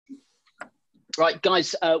Right,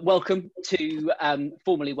 guys, welcome to,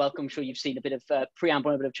 formally welcome. I'm sure you've seen a bit of preamble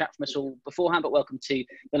and a bit of chat from us all beforehand, but welcome to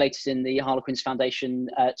the latest in the Harlequins Foundation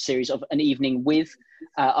series of An Evening With.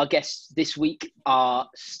 Our guests this week are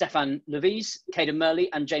Stephan, Lewies, Cadan,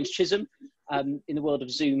 Murley and James Chisholm. In the world of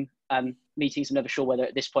Zoom meetings, I'm never sure whether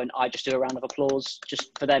at this point I just do a round of applause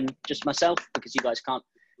just for them, just myself, because you guys can't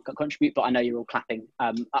contribute, but I know you're all clapping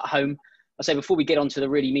at home. I'll say before we get on to the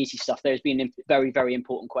really meaty stuff, there's been a very, very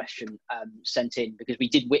important question sent in, because we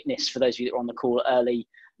did witness, for those of you that were on the call early,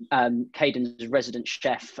 Cadan's resident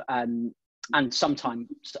chef and sometimes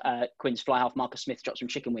Quinn's fly half Marcus Smith dropped some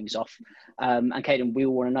chicken wings off. And Cadan, we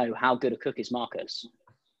all want to know, how good a cook is Marcus?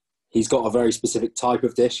 He's got a very specific type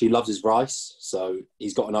of dish. He loves his rice, so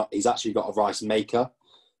he's actually got a rice maker.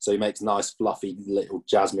 So he makes nice, fluffy little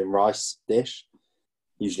jasmine rice dish.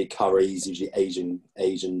 Usually curries, usually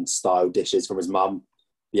Asian style dishes from his mum.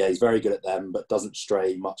 Yeah, he's very good at them, but doesn't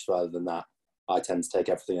stray much further than that. I tend to take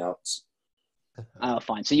everything else. Oh,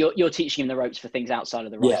 fine. So you're teaching him the ropes for things outside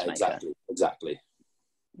of the rice maker. Yeah, exactly.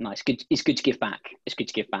 Nice. Good. It's good to give back. It's good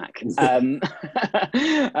to give back.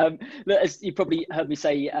 As you probably heard me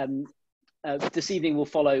say, this evening we'll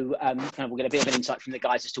follow. We'll get a bit of an insight from the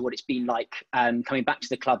guys as to what it's been like coming back to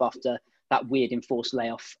the club after that weird enforced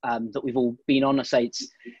layoff that we've all been on. I say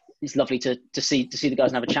it's lovely to see the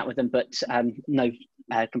guys and have a chat with them, but no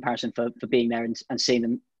comparison for being there and seeing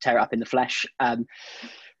them tear it up in the flesh.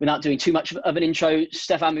 Without doing too much of an intro,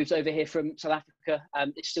 Stephan moves over here from South Africa.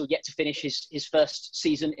 It's still yet to finish his first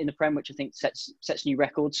season in the Prem, which I think sets new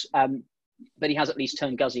records. But he has at least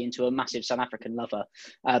turned Guzzi into a massive South African lover,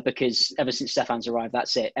 because ever since Stephan's arrived,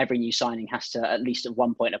 that's it. Every new signing has to at least at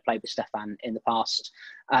one point have played with Stephan in the past.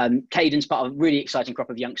 Cadan's part of a really exciting crop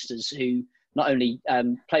of youngsters who not only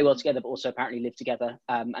play well together, but also apparently live together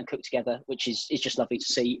and cook together, which is just lovely to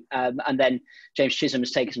see. And then James Chisholm has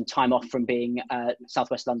taken some time off from being South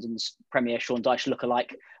West London's premier Sean Dyche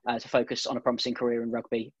lookalike to focus on a promising career in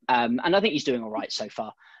rugby. And I think he's doing all right so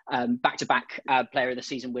far. Back-to-back player of the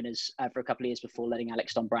season winners for a couple of years before letting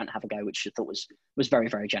Alex Donbrant have a go, which I thought was very,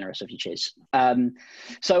 very generous of you, Chiz.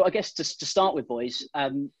 So I guess to start with, boys,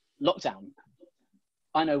 lockdown.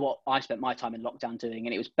 I know what I spent my time in lockdown doing,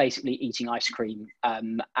 and it was basically eating ice cream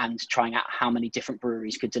and trying out how many different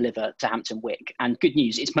breweries could deliver to Hampton Wick. And good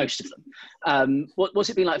news, it's most of them. What's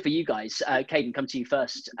it been like for you guys? Cadan, come to you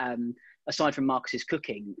first. Aside from Marcus's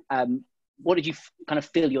cooking, what did you kind of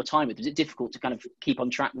fill your time with? Was it difficult to kind of keep on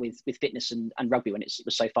track with fitness and rugby when it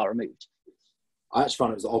was so far removed? I actually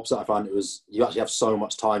found it was the opposite. I found it was, you actually have so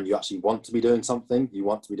much time, you actually want to be doing something. You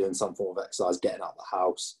want to be doing some form of exercise, getting out of the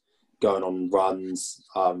house, going on runs.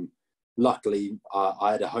 Luckily,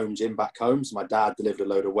 I had a home gym back home, so my dad delivered a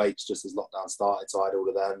load of weights just as lockdown started, so I had all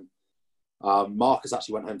of them. Marcus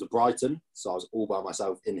actually went home to Brighton, so I was all by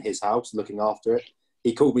myself in his house looking after it.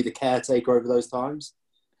 He called me the caretaker over those times.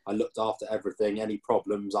 I looked after everything. Any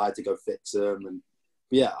problems, I had to go fix them. And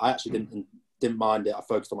yeah, I actually didn't mind it. I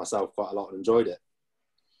focused on myself quite a lot and enjoyed it.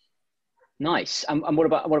 Nice. And what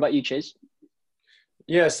about you, Chiz?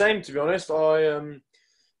 Yeah, same, to be honest.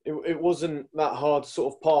 It wasn't that hard to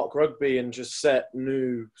sort of park rugby and just set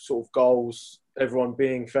new sort of goals, everyone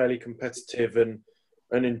being fairly competitive and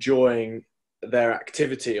enjoying their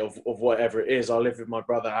activity of whatever it is. I live with my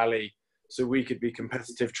brother Ali, so we could be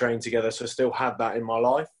competitive, train together. So I still had that in my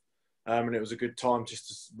life. And it was a good time just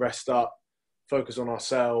to rest up, focus on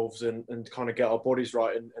ourselves and kind of get our bodies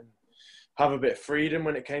right and have a bit of freedom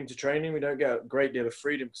when it came to training. We don't get a great deal of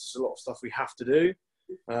freedom because there's a lot of stuff we have to do.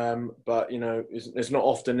 But, you know, it's not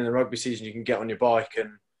often in the rugby season you can get on your bike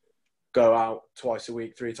and go out twice a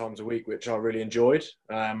week, 3 times a week, which I really enjoyed.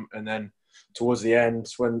 And then towards the end,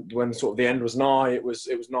 when sort of the end was nigh, it was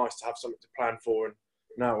nice to have something to plan for. And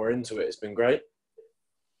now we're into it. It's been great.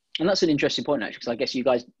 And that's an interesting point, actually, because I guess you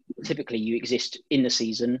guys, typically you exist in the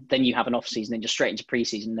season, then you have an off season, then just straight into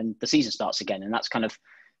pre-season, then the season starts again. And that's kind of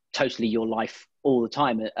totally your life all the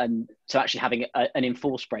time. And so actually having an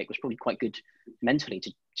enforced break was probably quite good mentally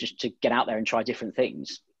to get out there and try different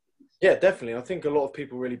things. Yeah, definitely. I think a lot of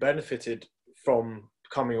people really benefited from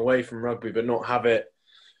coming away from rugby, but not have it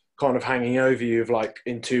kind of hanging over you of like,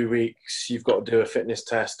 in 2 weeks, you've got to do a fitness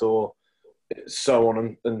test or so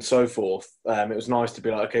on and so forth. It was nice to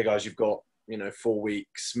be like, okay, guys, you've got, 4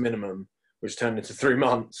 weeks minimum, which turned into 3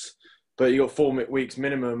 months, but you got 4 weeks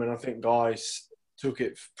minimum. And I think guys took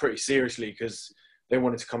it pretty seriously because they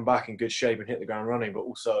wanted to come back in good shape and hit the ground running, but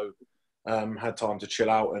also had time to chill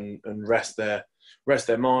out and rest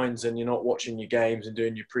their minds. And you're not watching your games and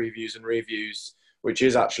doing your previews and reviews, which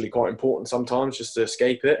is actually quite important sometimes just to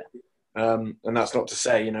escape it. And that's not to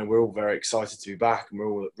say, we're all very excited to be back and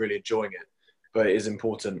we're all really enjoying it, but it is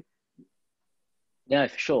important. Yeah,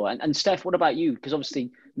 for sure. And Steph, what about you? Because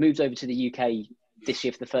obviously moved over to the UK this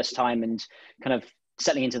year for the first time and kind of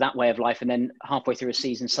settling into that way of life. And then halfway through a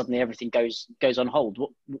season, suddenly everything goes on hold.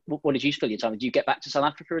 What did you spend your time? Did you get back to South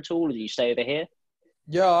Africa at all? Or did you stay over here?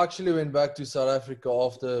 Yeah, I actually went back to South Africa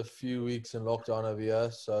after a few weeks in lockdown over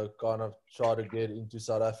here. So kind of tried to get into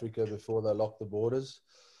South Africa before they locked the borders.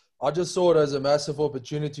 I just saw it as a massive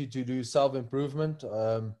opportunity to do self-improvement.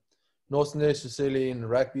 Not necessarily in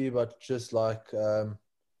rugby, but just like,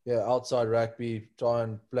 outside rugby, try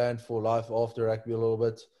and plan for life after rugby a little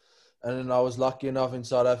bit. And then I was lucky enough in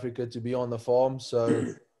South Africa to be on the farm.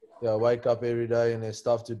 So, yeah, wake up every day and there's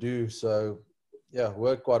stuff to do. So, yeah,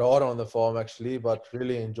 worked quite hard on the farm actually, but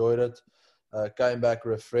really enjoyed it. Came back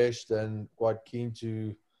refreshed and quite keen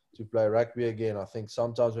to play rugby again. I think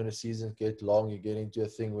sometimes when the seasons get long, you get into a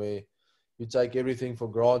thing where you take everything for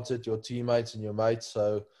granted, your teammates and your mates.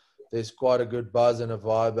 So there's quite a good buzz and a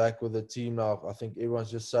vibe back with the team now. I think everyone's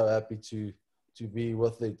just so happy to be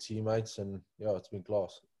with their teammates, and yeah, it's been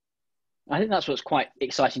class. I think that's what's quite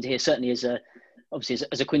exciting to hear, certainly as a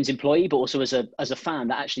Quins employee, but also as a fan,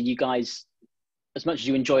 that actually you guys, as much as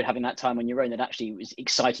you enjoyed having that time on your own, that actually it was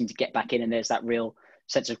exciting to get back in, and there's that real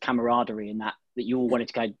sense of camaraderie and that you all wanted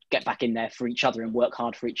to go get back in there for each other and work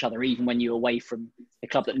hard for each other, even when you were away from the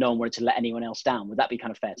club, that no one wanted to let anyone else down. Would that be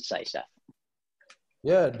kind of fair to say, Steph?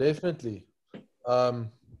 Yeah, definitely. I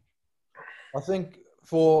think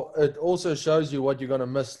it also shows you what you're going to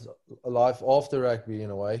miss life after rugby in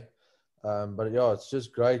a way. But yeah, it's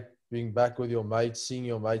just great being back with your mates, seeing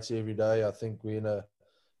your mates every day. I think we're in a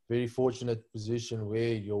very fortunate position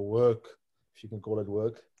where your work, if you can call it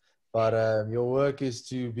work, but your work is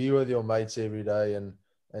to be with your mates every day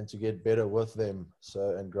and to get better with them,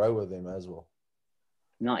 and grow with them as well.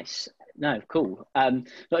 Nice. No, cool. I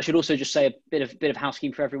should also just say a bit of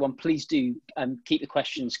housekeeping for everyone. Please do keep the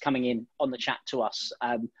questions coming in on the chat to us.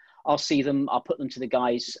 I'll see them. I'll put them to the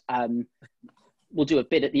guys. We'll do a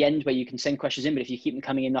bit at the end where you can send questions in, but if you keep them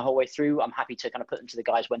coming in the whole way through, I'm happy to kind of put them to the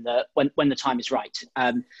guys when the time is right.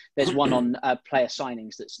 There's one on player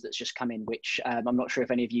signings that's just come in, which I'm not sure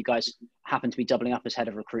if any of you guys happen to be doubling up as head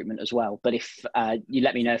of recruitment as well. But if you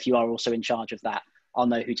let me know if you are also in charge of that, I'll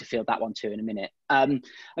know who to field that one to in a minute. I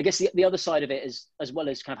guess the other side of it is, as well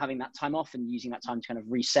as kind of having that time off and using that time to kind of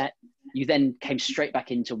reset, you then came straight back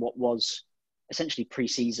into what was essentially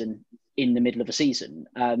pre-season in the middle of a season.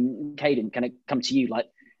 Cadan, can I come to you?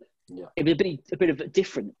 It was a bit of a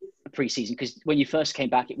different pre-season, because when you first came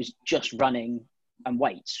back, it was just running and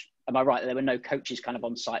weights. Am I right? There were no coaches kind of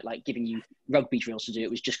on site, like giving you rugby drills to do. It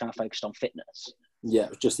was just kind of focused on fitness. Yeah,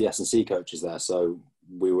 it was just the S&C coaches there. So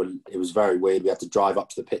it was very weird. We had to drive up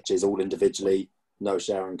to the pitches all individually, no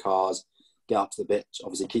sharing cars, get up to the pitch,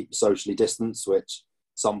 obviously keep socially distanced, which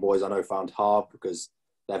some boys I know found hard because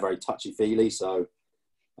they're very touchy-feely. So,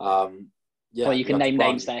 well, you can name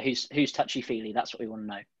names there. Who's touchy-feely? That's what we want to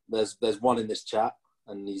know. There's one in this chat,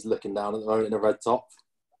 and he's looking down at the moment in a red top.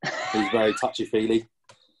 He's very touchy-feely.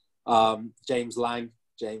 James Lang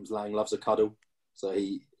loves a cuddle, so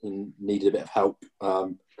he needed a bit of help.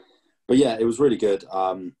 But yeah, it was really good.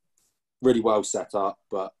 Really well set up,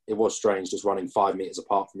 but it was strange just running 5 meters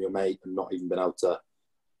apart from your mate and not even being able to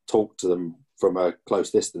talk to them from a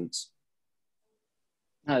close distance.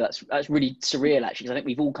 No, that's really surreal, actually, because I think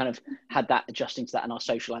we've all kind of had that, adjusting to that in our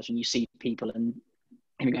social lives. When you see people and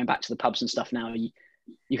even going back to the pubs and stuff now, you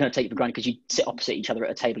kind of take it for granted because you sit opposite each other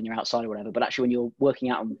at a table and you're outside or whatever. But actually, when you're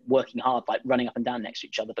working out and working hard, like running up and down next to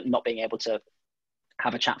each other, but not being able to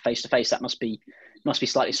have a chat face to face, that must be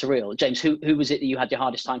slightly surreal. James, who was it that you had your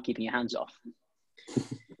hardest time keeping your hands off?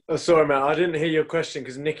 Oh, sorry, man, I didn't hear your question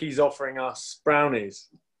because Nikki's offering us brownies.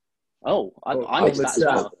 Oh, I missed that as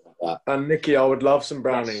well. And Nikki, I would love some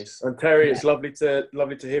brownies. Yes. And Terry, it's lovely to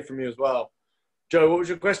hear from you as well. Joe, what was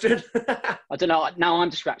your question? I don't know. Now I'm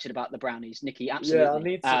distracted about the brownies. Nikki,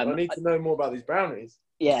 absolutely. Yeah, I need to know more about these brownies.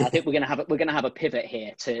 Yeah, I think we're gonna have a pivot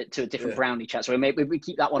here to a different brownie chat. So maybe we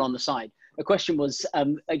keep that one on the side. The question was,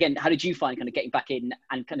 again, how did you find kind of getting back in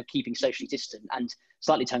and kind of keeping socially distant? And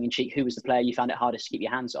slightly tongue in cheek, who was the player you found it hardest to keep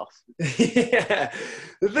your hands off? Yeah,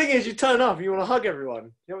 the thing is, you turn up and you want to hug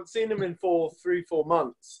everyone. You haven't seen them in 3-4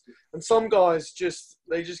 months, and some guys just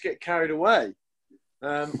get carried away.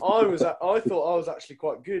 I thought I was actually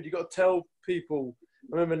quite good. You got to tell people.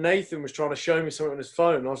 I remember Nathan was trying to show me something on his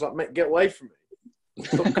phone. I was like, mate, get away from me.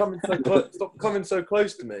 Stop coming so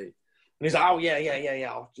close to me. And he's like, oh yeah.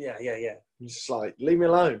 I'm just like, leave me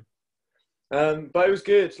alone. But it was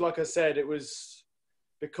good. Like I said, it was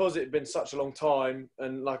because it had been such a long time.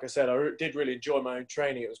 And like I said, I did really enjoy my own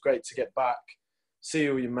training. It was great to get back, see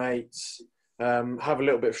all your mates, have a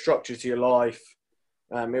little bit of structure to your life.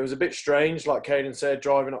 It was a bit strange, like Cadan said,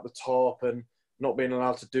 driving up the top and not being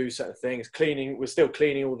allowed to do certain things. We're still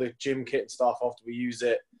cleaning all the gym kit and stuff after we use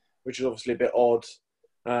it, which is obviously a bit odd.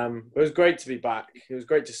 But it was great to be back. It was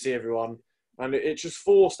great to see everyone. And it just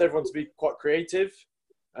forced everyone to be quite creative.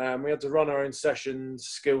 We had to run our own sessions,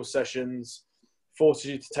 skill sessions,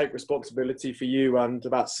 forces you to take responsibility for you and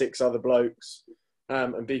about 6 other blokes,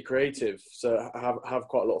 and be creative. So have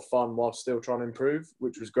quite a lot of fun while still trying to improve,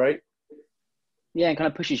 which was great. Yeah, and kind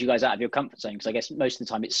of pushes you guys out of your comfort zone, because I guess most of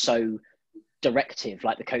the time it's so directive,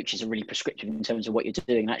 like the coaches are really prescriptive in terms of what you're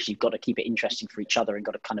doing, and actually you've got to keep it interesting for each other and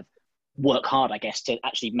got to kind of work hard, I guess, to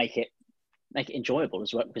actually make it enjoyable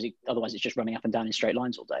as well, because otherwise it's just running up and down in straight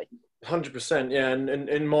lines all day. 100%, yeah. And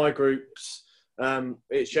in my groups,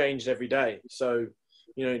 it changed every day. So,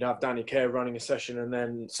 you'd have Danny Kerr running a session and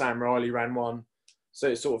then Sam Riley ran one. So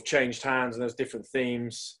it sort of changed hands and there's different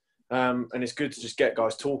themes. And it's good to just get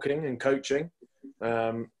guys talking and coaching.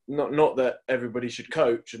 Not that everybody should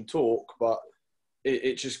coach and talk, but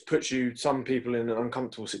it just puts some people in an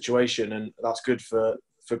uncomfortable situation, and that's good for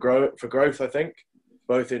growth, I think,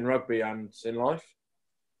 both in rugby and in life.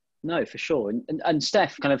 No, for sure. And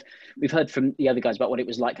Steph, kind of, we've heard from the other guys about what it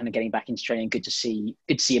was like kind of getting back into training. Good to see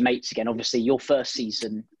your mates again. Obviously, your first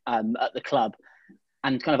season at the club,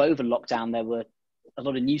 and kind of over lockdown, there were a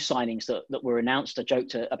lot of new signings that were announced. I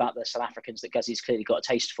joked about the South Africans that Guzzy's clearly got a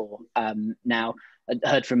taste for now. I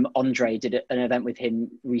heard from Andre, did an event with him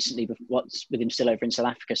recently, with him still over in South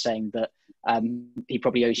Africa, saying that he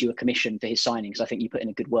probably owes you a commission for his signings. I think you put in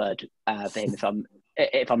a good word for him,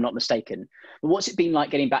 if I'm not mistaken. But what's it been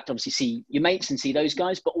like getting back to obviously see your mates and see those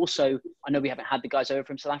guys, but also, I know we haven't had the guys over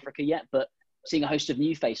from South Africa yet, but seeing a host of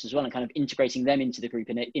new faces as well and kind of integrating them into the group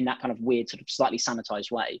in that kind of weird, sort of slightly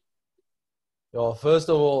sanitized way? Yeah, first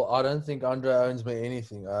of all, I don't think Andre owns me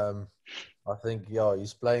anything. I think,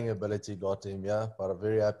 his playing ability got him, but I'm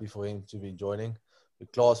very happy for him to be joining the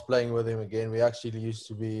class, playing with him again. We actually used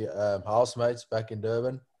to be housemates back in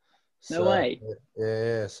Durban. No way.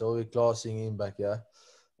 Yeah, so we're classing him back here.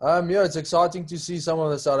 It's exciting to see some of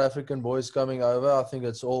the South African boys coming over. I think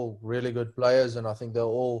it's all really good players, and I think they'll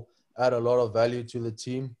all add a lot of value to the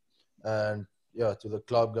team and, to the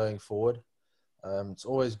club going forward. It's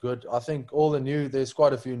always good. I think there's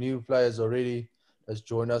quite a few new players already that's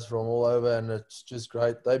joined us from all over, and it's just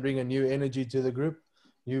great. They bring a new energy to the group,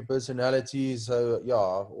 new personalities. So, I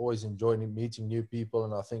always enjoy meeting new people,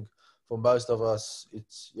 and I think for most of us,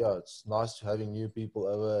 it's nice having new people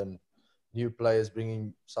over and new players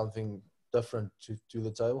bringing something different to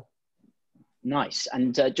the table. Nice.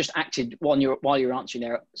 And just acted while you're answering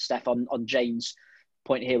there, Steph, on James'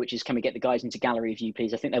 point here, which is, can we get the guys into gallery view,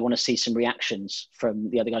 please? I think they want to see some reactions from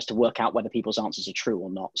the other guys to work out whether people's answers are true or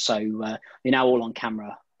not. So you're now all on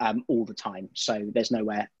camera all the time, so there's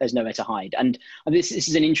nowhere to hide. And this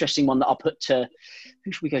is an interesting one that I'll put to,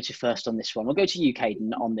 who should we go to first on this one? We'll go to you,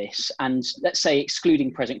 Cadan, on this. And let's say,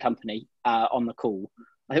 excluding present company on the call,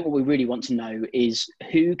 I think what we really want to know is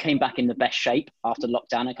who came back in the best shape after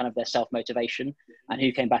lockdown and kind of their self-motivation, and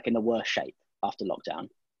who came back in the worst shape after lockdown.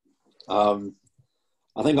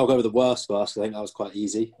 I think I'll go with the worst first. I think that was quite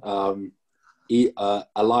easy. Alaya.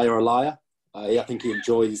 I think he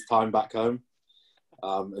enjoyed his time back home.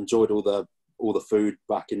 Enjoyed all the food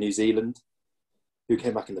back in New Zealand. Who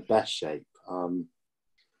came back in the best shape?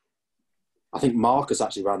 I think Marcus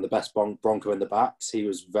actually ran the best Bronco in the backs. He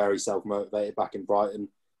was very self-motivated back in Brighton,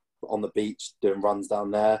 on the beach, doing runs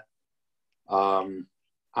down there.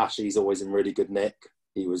 Ashley's always in really good nick.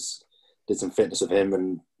 Did some fitness with him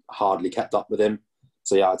and hardly kept up with him.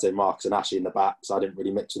 So I'd say Marcus and Ashley in the backs. I didn't really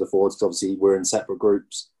mix with the forwards because obviously we're in separate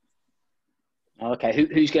groups. Okay,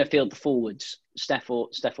 who's going to field the forwards, Steph or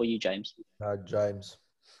you, James? James.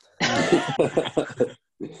 I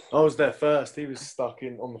was there first. He was stuck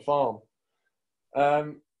on the farm.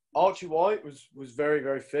 Archie White was very,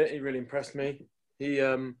 very fit. He really impressed me.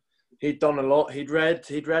 He'd done a lot. He'd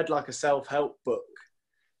read like a self-help book.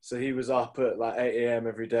 So he was up at like 8 a.m.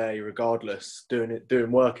 every day, regardless,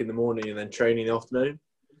 doing work in the morning and then training in the afternoon.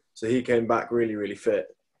 So he came back really, really fit.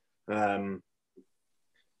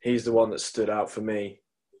 He's the one that stood out for me.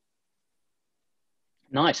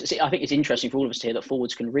 Nice. See, I think it's interesting for all of us to hear that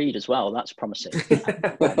forwards can read as well. That's promising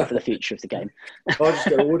for the future of the game. I just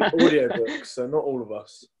got audio books, so not all of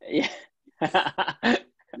us. Yeah.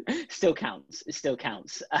 Still counts. It still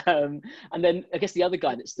counts. And then I guess the other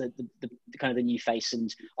guy that's the kind of the new face,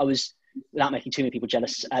 and I was, without making too many people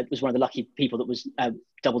jealous, was one of the lucky people that was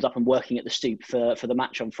doubled up and working at the Stoop for the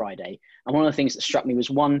match on Friday. And one of the things that struck me was,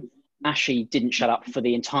 one, Ashy didn't shut up for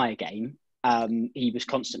the entire game. He was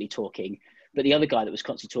constantly talking. But the other guy that was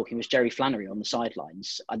constantly talking was Jerry Flannery on the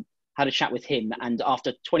sidelines. had a chat with him, and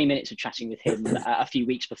after 20 minutes of chatting with him a few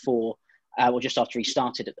weeks before, or just after he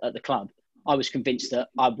started at the club, I was convinced that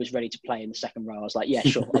I was ready to play in the second row. I was like, yeah,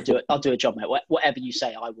 sure, I'll do it. I'll do a job, mate. Whatever you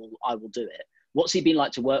say, I will do it. What's he been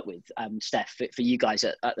like to work with, Steph, for you guys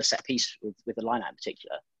at the set piece with the line-out in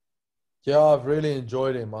particular? Yeah, I've really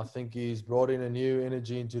enjoyed him. I think he's brought in a new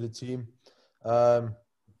energy into the team.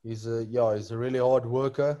 He's a really hard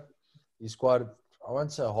worker. He's quite, I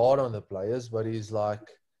won't say hard on the players, but he's like,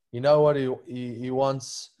 what he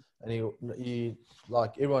wants, and he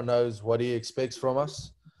like, everyone knows what he expects from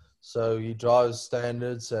us. So he drives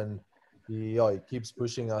standards, and he keeps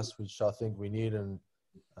pushing us, which I think we need. And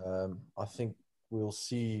I think we'll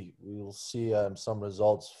see some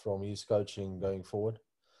results from his coaching going forward.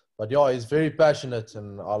 But yeah, he's very passionate,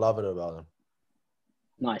 and I love it about him.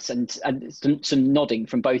 Nice, and some nodding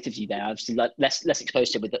from both of you there. Obviously, like less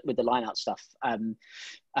exposed to with the line-out stuff,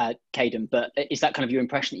 Cadan. But is that kind of your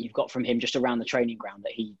impression that you've got from him just around the training ground,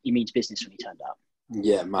 that he means business when he turned up?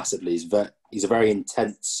 Yeah, massively. He's a very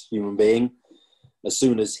intense human being. As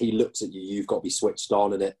soon as he looks at you, you've got to be switched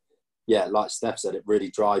on, and like Steph said, it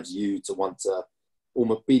really drives you to want to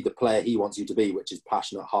almost be the player he wants you to be, which is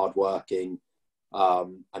passionate, hardworking,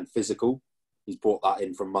 and physical. He's brought that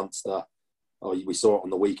in from Munster. We saw it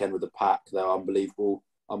on the weekend with the pack. They're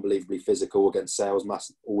unbelievably physical against Sales,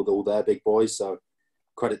 all their big boys. So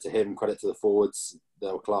credit to him, credit to the forwards.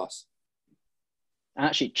 They were class. And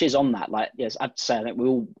actually, cheers on that. Like, yes, I'd say I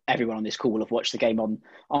think everyone on this call will have watched the game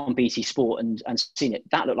on BT Sport and seen it.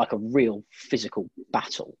 That looked like a real physical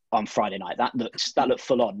battle on Friday night. That looked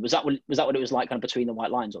full on. Was that what it was like, kind of between the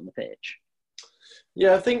white lines on the pitch?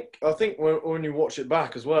 Yeah, I think when you watch it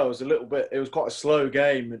back as well, it was quite a slow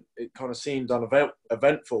game. It kind of seemed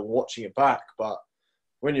uneventful watching it back. But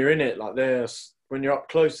when you're in it, like when you're up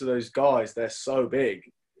close to those guys, they're so big,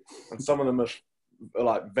 and some of them are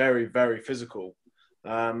like very, very physical.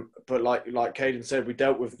 But like Cadan said, we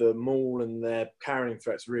dealt with the maul and their carrying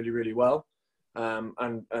threats really, really well.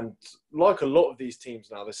 And like a lot of these teams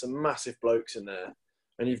now, there's some massive blokes in there.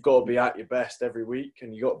 And you've got to be at your best every week,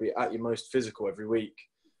 and you've got to be at your most physical every week.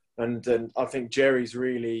 And I think Jerry's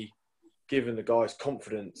really given the guys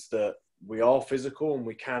confidence that we are physical and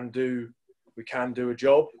we can do a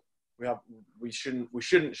job. We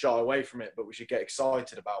shouldn't shy away from it, but we should get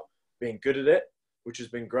excited about being good at it, which has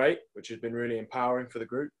been great, which has been really empowering for the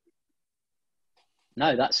group.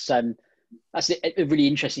 No, that's a really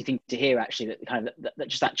interesting thing to hear, actually, that kind of that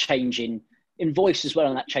just that change in voice as well,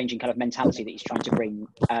 and that changing kind of mentality that he's trying to bring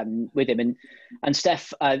with him. And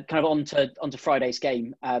Steph, kind of onto Friday's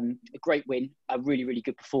game, a great win, a really, really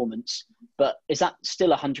good performance. But is that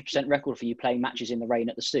still 100% record for you playing matches in the rain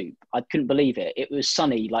at the Stoop? I couldn't believe it. It was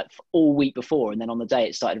sunny like all week before, and then on the day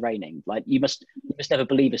it started raining. Like you must never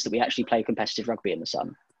believe us that we actually play competitive rugby in the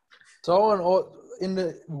sun. So in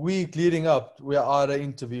the week leading up, we had an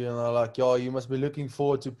interview, and they're like, "Yo, you must be looking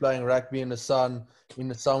forward to playing rugby in the sun, in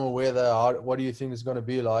the summer weather. What do you think it's going to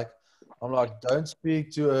be like?" I'm like, "Don't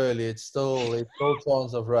speak too early. It's still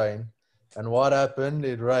chance of rain." And what happened?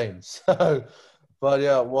 It rained. So, but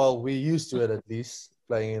yeah, well, we're used to it at least,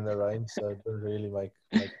 playing in the rain, so it doesn't really make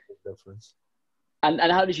a big difference. And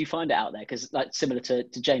how did you find it out there? Because like similar to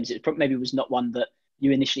James, it maybe was not one that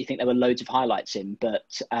you initially think there were loads of highlights in, but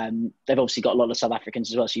they've obviously got a lot of South Africans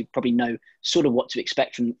as well, so you probably know sort of what to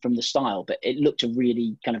expect from the style. But it looked a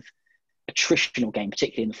really kind of attritional game,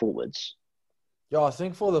 particularly in the forwards. Yeah, I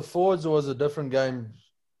think for the forwards it was a different game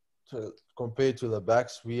compared to the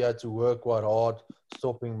backs. We had to work quite hard,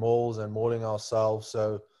 stopping mauls and mauling ourselves.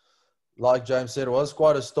 So, like James said, it was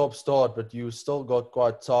quite a stop-start, but you still got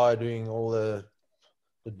quite tired doing all the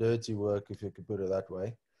dirty work, if you could put it that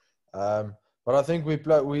way. But I think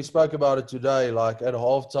we spoke about it today. Like at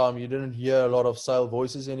halftime, you didn't hear a lot of Sale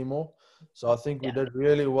voices anymore. So I think we did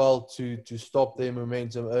really well to stop their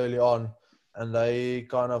momentum early on, and they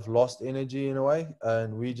kind of lost energy in a way,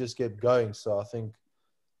 and we just kept going. So I think,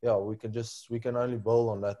 we can only build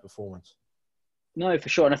on that performance. No, for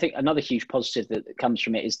sure. And I think another huge positive that comes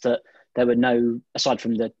from it is that there were no, aside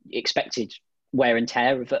from the expected wear and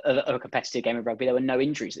tear of a competitive game of rugby, there were no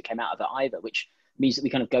injuries that came out of it either, which means that we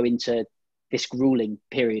kind of go into this grueling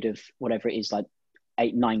period of whatever it is, like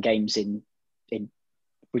 8-9 games in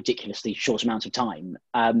ridiculously short amount of time,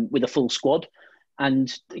 with a full squad.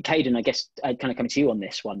 And Cadan, I guess I'd kind of come to you on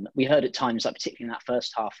this one. We heard at times, like particularly in that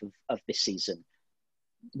first half of this season,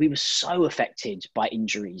 we were so affected by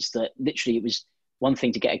injuries that literally it was one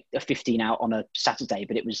thing to get a 15 out on a Saturday,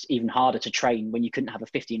 but it was even harder to train when you couldn't have a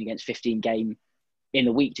 15 against 15 game in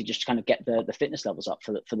the week to just kind of get the fitness levels up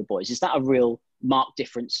for the boys. Is that a real marked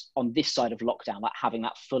difference on this side of lockdown, like having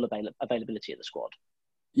that full availability of the squad?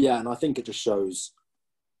 Yeah, and I think it just shows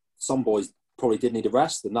some boys probably did need a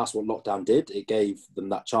rest, and that's what lockdown did. It gave them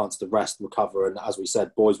that chance to rest, recover, and as we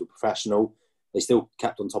said, boys were professional. They still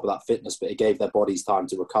kept on top of that fitness, but it gave their bodies time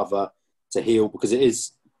to recover, to heal, because it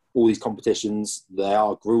is all these competitions, they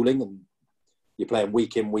are grueling, and you're playing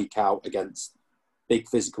week in, week out against big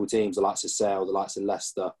physical teams, the likes of Sale, the likes of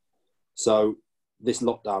Leicester. So this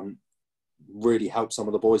lockdown really helped some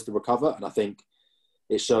of the boys to recover, and I think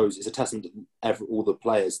it's a testament to all the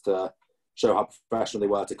players to show how professional they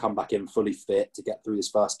were to come back in fully fit, to get through this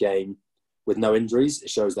first game with no injuries. It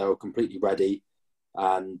shows they were completely ready,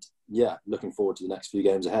 and yeah, looking forward to the next few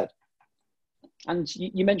games ahead. And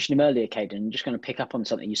you mentioned him earlier, Cadan. Just going to pick up on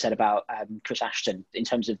something you said about Chris Ashton in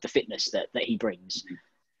terms of the fitness that he brings.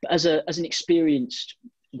 But as an experienced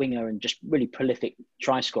winger and just really prolific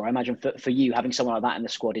try scorer, I imagine for you, having someone like that in the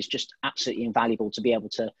squad is just absolutely invaluable to be able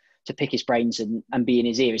to pick his brains and be in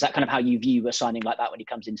his ear. Is that kind of how you view a signing like that when he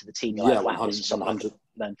comes into the team? You're Yeah, like, wow, this is someone I can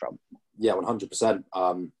learn from. Yeah, 100%.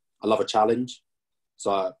 I love a challenge,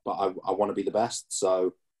 but I want to be the best.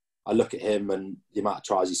 So I look at him and the amount of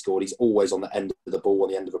tries he scored. He's always on the end of the ball,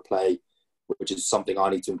 on the end of a play, which is something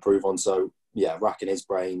I need to improve on. So yeah, racking his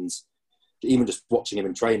brains. Even just watching him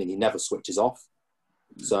in training, he never switches off.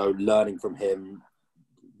 So learning from him,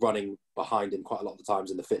 running behind him quite a lot of the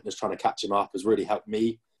times in the fitness, trying to catch him up has really helped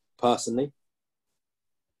me personally.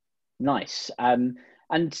 Nice. And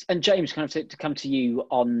James, kind of to come to you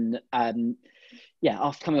on,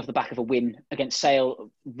 after coming off the back of a win against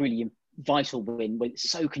Sale, really vital win when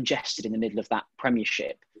it's so congested in the middle of that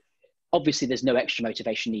Premiership. Obviously, there's no extra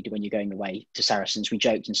motivation needed when you're going away to Saracens. We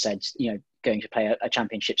joked and said, going to play a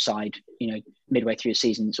Championship side, midway through the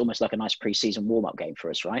season, it's almost like a nice pre-season warm-up game for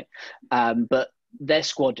us, right? But their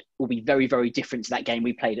squad will be very, very different to that game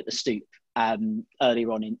we played at the Stoop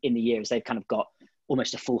earlier on in the year, as they've kind of got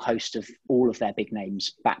almost a full host of all of their big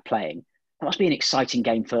names back playing. That must be an exciting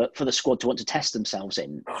game for the squad to want to test themselves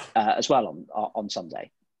in as well on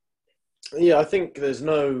Sunday. Yeah, I think there's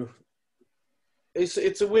no...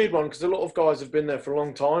 It's a weird one because a lot of guys have been there for a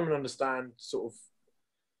long time and understand sort of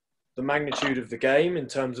the magnitude of the game in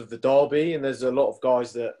terms of the derby, and there's a lot of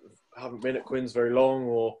guys that haven't been at Quins very long,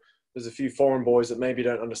 or there's a few foreign boys that maybe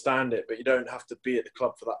don't understand it, but you don't have to be at the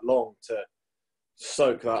club for that long to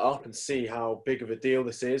soak that up and see how big of a deal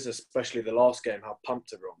this is, especially the last game, how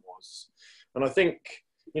pumped everyone was. And I think,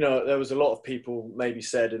 there was a lot of people maybe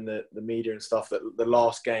said in the media and stuff that the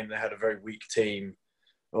last game they had a very weak team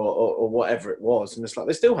or whatever it was. And it's like,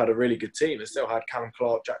 they still had a really good team. They still had Callum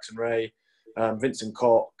Clark, Jackson Ray, Vincent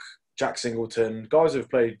Koch, Jack Singleton, guys who have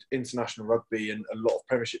played international rugby and a lot of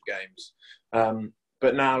Premiership games.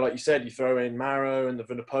 But now, like you said, you throw in Marrow and the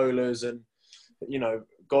Vunipolas and,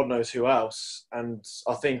 God knows who else. And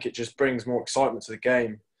I think it just brings more excitement to the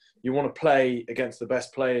game. You want to play against the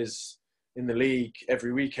best players in the league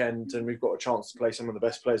every weekend, and we've got a chance to play some of the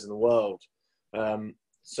best players in the world.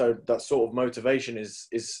 So that sort of motivation is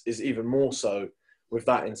even more so with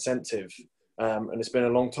that incentive. And it's been a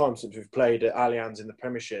long time since we've played at Allianz in the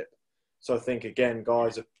Premiership. So I think, again,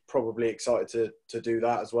 guys are probably excited to do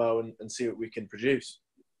that as well and see what we can produce.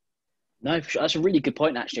 No, that's a really good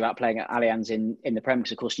point, actually, about playing at Allianz in the Prem,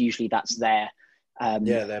 because, of course, usually that's their...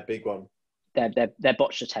 their big one. Their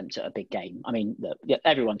botched attempt at a big game. I mean,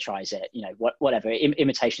 everyone tries it, whatever.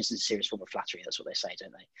 Imitation is a serious form of flattery. That's what they say,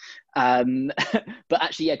 don't they? But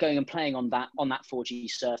actually, going and playing on that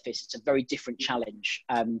 4G surface, it's a very different challenge.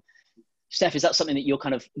 Steph, is that something that you're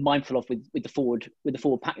kind of mindful of with the forward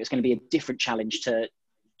pack? It's going to be a different challenge to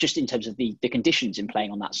just in terms of the conditions in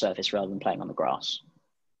playing on that surface rather than playing on the grass.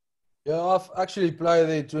 Yeah, I've actually played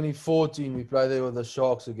there 2014. We played there with the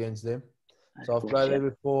Sharks against them. So I've played there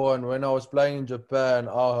before, and when I was playing in Japan,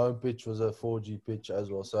 our home pitch was a 4G pitch as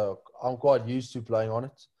well. So I'm quite used to playing on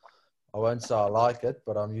it. I won't say I like it,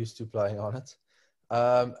 but I'm used to playing on it.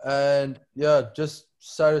 And yeah, just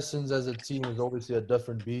Saracens as a team is obviously a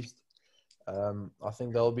different beast. I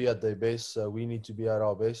think they'll be at their best, so we need to be at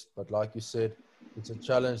our best. But like you said, it's a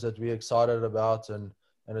challenge that we're excited about, and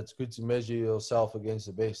it's good to measure yourself against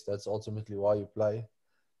the best. That's ultimately why you play.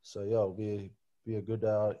 So yeah, it'll be a good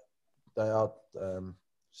day out,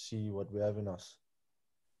 see what we have in us.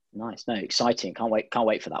 Nice, no, exciting. Can't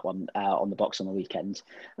wait for that one on the box on the weekend.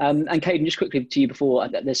 And Cadan, just quickly to you before,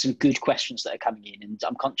 there's some good questions that are coming in, and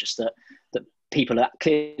I'm conscious that people are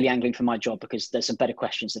clearly angling for my job because there's some better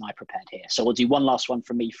questions than I prepared here. So we'll do one last one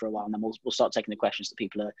from me for a while, and then we'll start taking the questions that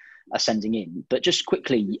people are sending in. But just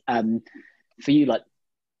quickly, for you, like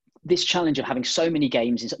this challenge of having so many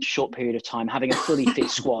games in such a short period of time, having a fully fit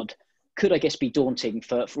squad, could I guess be daunting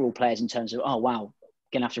for all players in terms of, oh wow,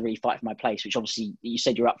 going to have to really fight for my place, which obviously you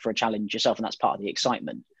said you're up for a challenge yourself, and that's part of the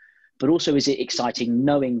excitement. But also, is it exciting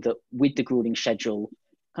knowing that with the grueling schedule,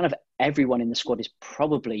 kind of everyone in the squad is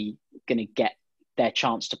probably going to get their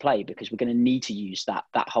chance to play, because we're going to need to use that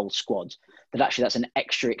whole squad. That actually that's an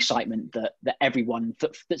extra excitement that everyone,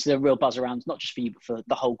 that's the real buzz around, not just for you, but for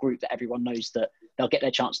the whole group, that everyone knows that they'll get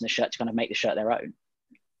their chance in the shirt to kind of make the shirt their own.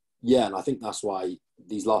 Yeah, and I think that's why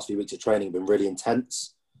these last few weeks of training have been really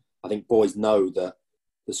intense. I think boys know that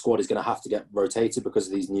the squad is going to have to get rotated because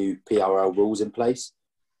of these new PRL rules in place.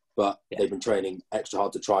 But they've been training extra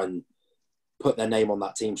hard to try and put their name on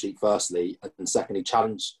that team sheet, firstly, and secondly,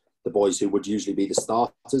 challenge the boys who would usually be the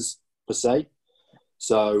starters, per se.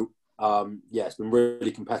 So, it's been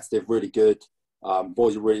really competitive, really good.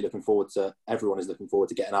 Boys are really looking forward to, everyone is looking forward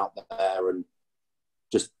to getting out there and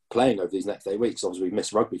just playing over these next 8 weeks. Obviously, we've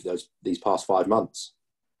missed rugby for these past 5 months.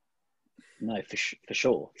 No, for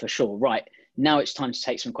sure. Right, now it's time to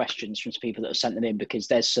take some questions from some people that have sent them in, because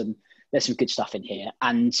there's some good stuff in here.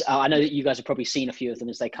 And I know that you guys have probably seen a few of them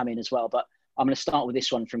as they come in as well, but I'm going to start with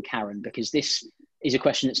this one from Karen, because this is a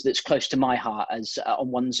question that's close to my heart, as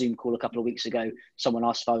on one Zoom call a couple of weeks ago, someone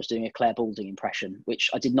asked if I was doing a Claire Balding impression, which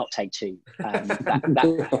I did not take to.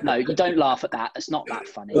 No, you don't laugh at that. It's not that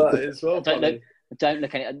funny. That is well funny. Don't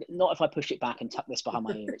look at it. Not if I push it back and tuck this behind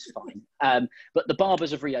my ear, it's fine. But the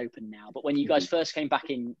barbers have reopened now. But when you guys first came back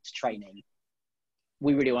into training,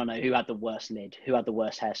 we really want to know who had the worst lid, who had the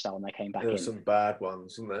worst hairstyle when they came back in. There were some bad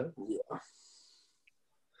ones, wasn't there? Yeah.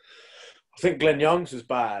 I think Glenn Young's was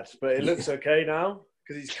bad, but it looks okay now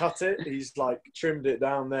because he's cut it. He's like trimmed it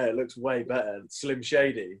down there. It looks way better. Slim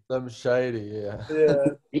Shady. Slim Shady, yeah. Yeah.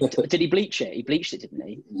 Did he bleach it? He bleached it, didn't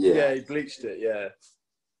he? Yeah, he bleached it, yeah.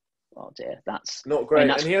 Oh dear, that's not great.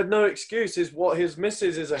 And he had no excuse. His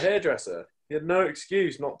missus is a hairdresser. He had no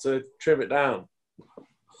excuse not to trim it down.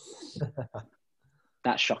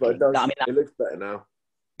 That's shocking. It looks better now.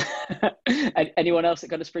 Anyone else that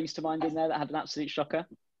kind of springs to mind in there that had an absolute shocker?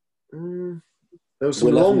 There were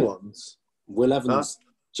some long ones. Will Evans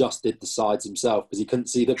just did the sides himself because he couldn't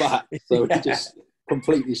see the back. So he just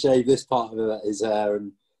completely shaved this part of his hair,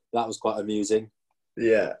 and that was quite amusing.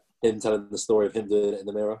 Yeah. Him telling the story of him doing it in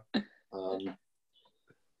the mirror.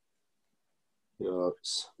 There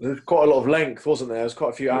was quite a lot of length, wasn't there? There was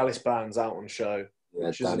quite a few Alice bands out on show.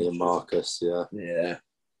 Yeah, Danny and Marcus, yeah. Yeah.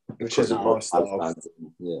 Which isn't my style.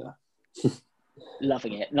 Yeah.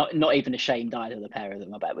 Loving it. Not even ashamed either, the pair of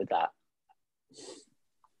them, I bet, with that.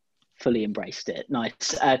 Fully embraced it.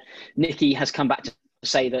 Nice. Nikki has come back to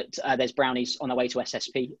say that there's brownies on their way to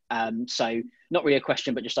SSP. So not really a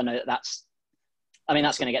question, but just I know that's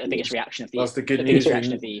going to get the biggest reaction of the evening. That's the good news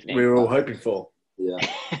we were all hoping for. Yeah.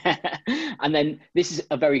 And then this is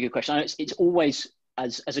a very good question. I know it's always,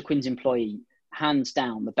 as a Quins employee, hands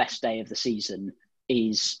down, the best day of the season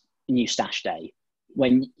is new stash day.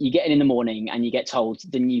 When you get in the morning and you get told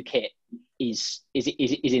the new kit is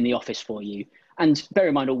in the office for you. And bear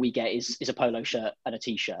in mind, all we get is a polo shirt and a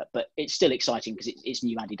T-shirt, but it's still exciting because it's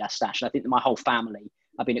new Adidas stash. And I think that my whole family,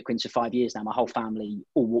 I've been at Quins for 5 years now, my whole family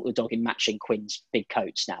all walk the dog in matching Quins big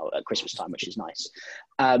coats now at Christmas time, which is nice.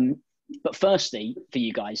 But firstly, for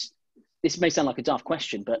you guys, this may sound like a daft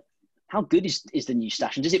question, but how good is the new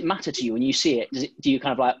stash? And does it matter to you when you see it? Do you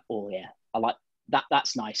kind of like, oh yeah, I like that,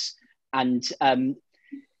 that's nice. And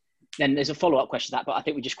then there's a follow-up question to that, but I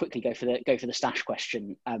think we just quickly go for the stash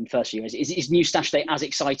question first. Is new stash day as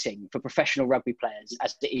exciting for professional rugby players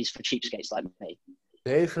as it is for cheapskates like me?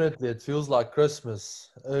 Definitely, it feels like Christmas,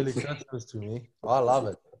 early Christmas to me. I love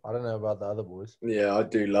it. I don't know about the other boys. Yeah, I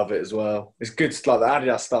do love it as well. It's good stuff. The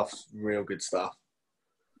Adidas stuff's real good stuff.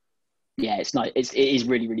 Yeah, it's nice. It is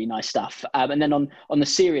really, really nice stuff. And then on the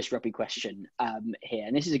serious rugby question here,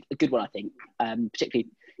 and this is a good one, I think, particularly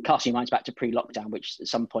casting your minds back to pre-lockdown, which at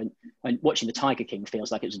some point when watching the Tiger King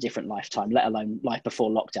feels like it was a different lifetime, let alone life before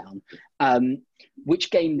lockdown. Which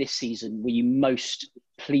game this season were you most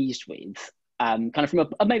pleased with, kind of from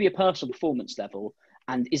maybe a personal performance level?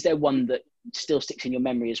 And is there one that still sticks in your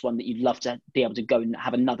memory as one that you'd love to be able to go and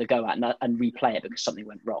have another go at and replay it because something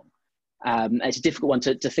went wrong? It's a difficult one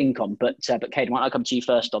to think on, but Cadan, why don't I come to you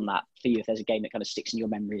first on that for you, if there's a game that kind of sticks in your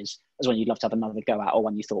memory as one you'd love to have another go at, or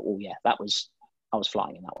one you thought, oh yeah, I was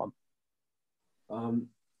flying in that one.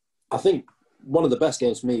 I think one of the best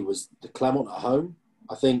games for me was the Clermont at home.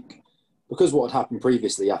 I think because what had happened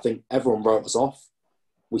previously, I think everyone wrote us off.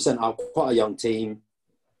 We sent out quite a young team.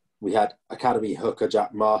 We had academy hooker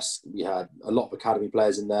Jack Musk. We had a lot of academy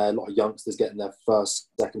players in there, a lot of youngsters getting their first,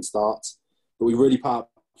 second starts. But we really put out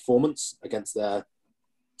performance against their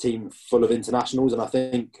team full of internationals, and I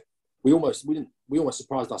think we almost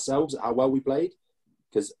surprised ourselves at how well we played.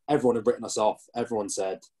 because everyone had written us off. Everyone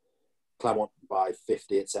said Clermont by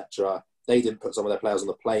 50, etc. They didn't put some of their players on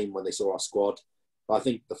the plane when they saw our squad. But I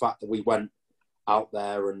think the fact that we went out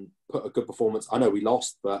there and put a good performance, I know we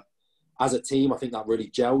lost, but as a team, I think that really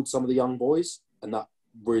gelled some of the young boys, and that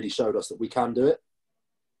really showed us that we can do it.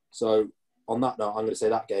 So on that note, I'm going to say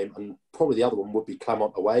that game, and probably the other one would be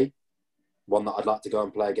Clermont away, one that I'd like to go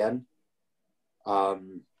and play again.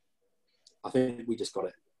 I think we just got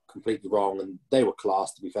it completely wrong, and they were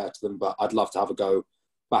class, to be fair to them, but I'd love to have a go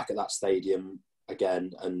back at that stadium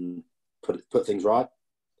again and put things right.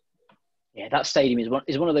 Yeah, that stadium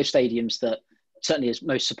is one of those stadiums that certainly as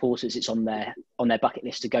most supporters, it's on their bucket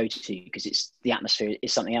list to go to, because it's the atmosphere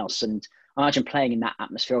is something else. And I imagine playing in that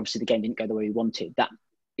atmosphere, obviously the game didn't go the way we wanted. That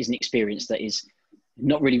is an experience that is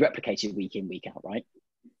not really replicated week in, week out, right?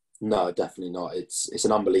 No, definitely not. It's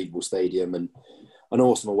an unbelievable stadium and an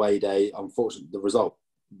awesome away day. Unfortunately, the result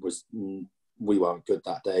was we weren't good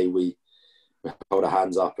that day. We held our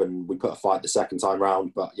hands up and we put a fight the second time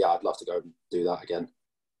round. But yeah, I'd love to go and do that again.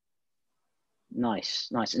 Nice.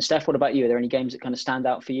 And Steph, what about you? Are there any games that kind of stand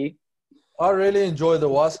out for you? I really enjoyed the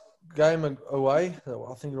Wasp game away.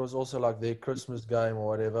 I think it was also like their Christmas game or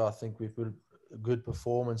whatever. I think we put a good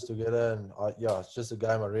performance together, and it's just a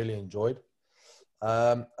game I really enjoyed.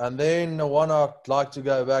 And then the one I'd like to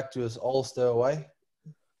go back to is Ulster away.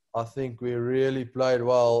 I think we really played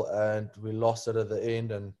well and we lost it at the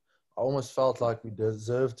end, and I almost felt like we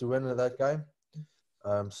deserved to win that game.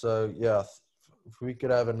 If we could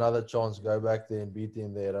have another chance to go back there and beat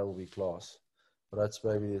them there, that would be class. But that's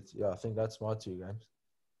maybe it. Yeah, I think that's my two games.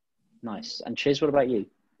 Nice. And Chiz, what about you?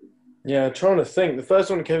 Yeah, trying to think. The first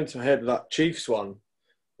one that came into my head, that Chiefs one,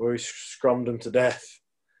 where we scrummed them to death.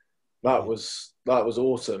 That was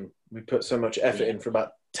awesome. We put so much effort in for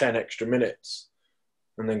about 10 extra minutes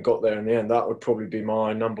and then got there in the end. That would probably be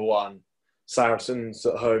my number one. Saracens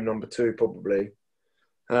at home, number two, probably.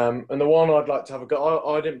 And the one I'd like to have a go,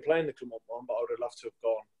 I didn't play in the Clermont one, but I would have loved to have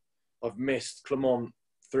gone. I've missed Clermont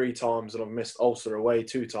 3 times and I've missed Ulster away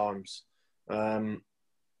 2 times.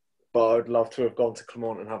 But I'd love to have gone to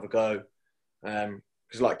Clermont and have a go.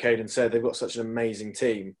 Because like Cadan said, they've got such an amazing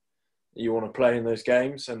team. You want to play in those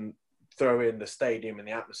games and throw in the stadium and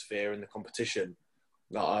the atmosphere and the competition.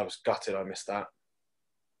 No, I was gutted I missed that.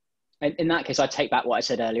 In that case, I take back what I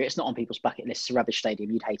said earlier. It's not on people's bucket list. It's a rubbish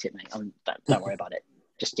stadium. You'd hate it, mate. Don't worry about it.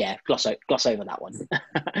 Just, gloss over that one.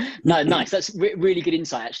 No, nice. That's really good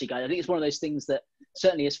insight, actually, guys. I think it's one of those things that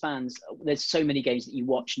certainly as fans, there's so many games that you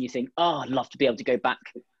watch and you think, I'd love to be able to go back,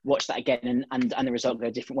 watch that again and the result go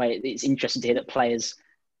a different way. It's interesting to hear that players,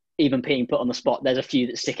 even being put on the spot, there's a few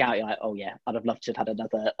that stick out. You're like, oh yeah, I'd have loved to have had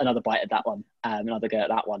another bite at that one, another go at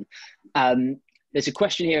that one. There's a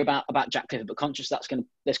question here about Jack Clifford, but conscious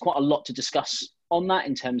there's quite a lot to discuss on that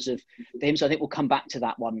in terms of him. So I think we'll come back to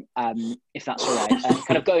that one, if that's all right.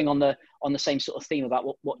 Kind of going on the same sort of theme about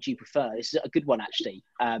what do you prefer. This is a good one, actually.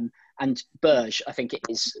 And Burge, I think it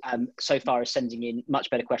is, so far is sending in much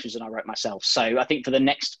better questions than I wrote myself. So I think for the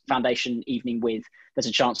next Foundation evening there's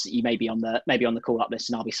a chance that you may be on the call up list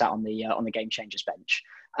and I'll be sat on the Game Changers bench.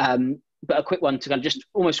 But a quick one to kind of just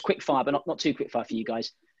almost quick fire, but not too quick fire for you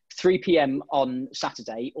guys. 3 p.m. on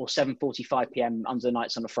Saturday or 7:45 p.m. under the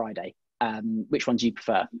nights on a Friday. Which one do you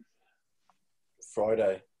prefer?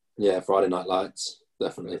 Friday. Yeah, Friday Night Lights,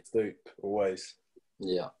 definitely. Stoop, always.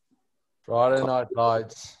 Yeah. Friday Night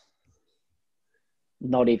Lights.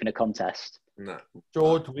 Not even a contest. No.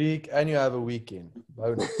 Short week, and you have a weekend.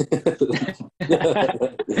 Bonus.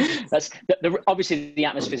 That's obviously the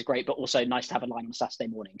atmosphere is great, but also nice to have a line on Saturday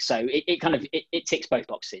morning. So it ticks both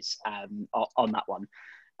boxes on that one.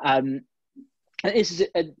 This is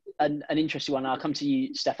an interesting one. I'll come to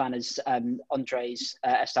you, Stephan, as Andres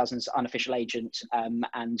Estausen's unofficial agent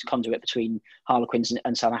and conduit between Harlequins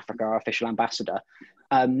and South Africa, our official ambassador.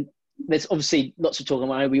 There's obviously lots of talk,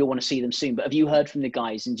 and I know we all want to see them soon, but have you heard from the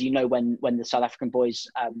guys, and do you know when the South African boys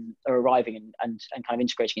are arriving and kind of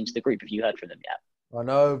integrating into the group? Have you heard from them yet? I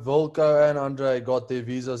know Volko and Andre got their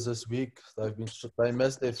visas this week. They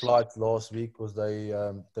missed their flight last week because they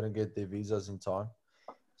didn't get their visas in time.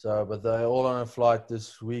 So, but they're all on a flight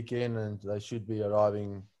this weekend, and they should be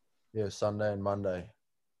arriving, Sunday and Monday.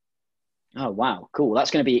 Oh, wow, cool! That's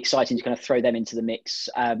going to be exciting to kind of throw them into the mix,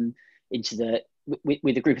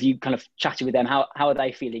 with the group of you. Kind of chatting with them. How are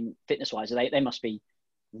they feeling fitness wise? They must be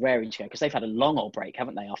raring to go because they've had a long old break,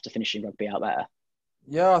 haven't they, after finishing rugby out there?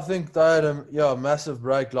 Yeah, I think they had a massive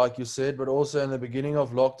break, like you said, but also in the beginning of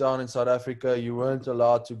lockdown in South Africa, you weren't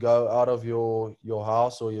allowed to go out of your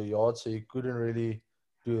house or your yard, so you couldn't really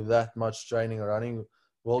do that much training or running.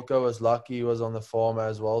 Wilco was lucky he was on the farm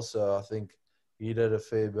as well, so I think he did a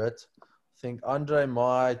fair bit. I think Andre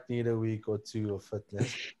might need a week or two of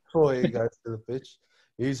fitness before he goes to the pitch.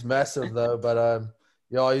 He's massive though, but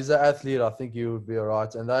yeah, he's an athlete. I think he would be all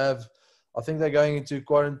right. And I think they're going into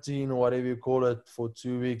quarantine or whatever you call it for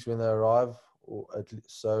 2 weeks when they arrive, or at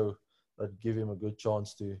least so that'd give him a good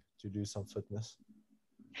chance to do some fitness.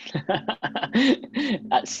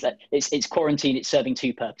 It's quarantine. It's serving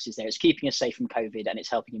two purposes there. It's keeping us safe from COVID, and it's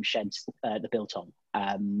helping him shed the biltong.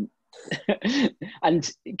 And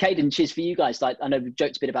Cadan, cheers for you guys. Like, I know we've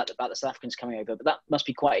joked a bit about the South Africans coming over, but that must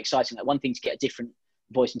be quite exciting. Like, one thing to get a different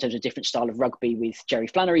voice in terms of different style of rugby with Jerry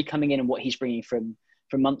Flannery coming in and what he's bringing from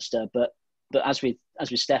Munster. But as with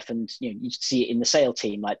Stephan, you see it in the Sale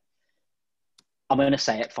team. Like, I'm going to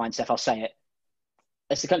say it. Fine, Steph, I'll say it.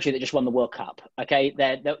 It's the country that just won the World Cup. Okay,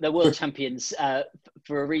 they're world champions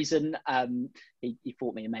for a reason. He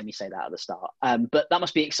fought me and made me say that at the start. But that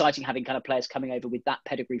must be exciting, having kind of players coming over with that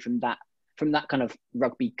pedigree from that kind of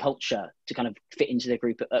rugby culture to kind of fit into the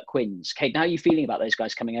group at Quins. Kate, how are you feeling about those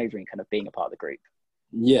guys coming over and kind of being a part of the group?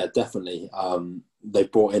 Yeah, definitely.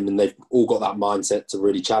 They've brought in and they've all got that mindset to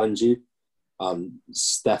really challenge you.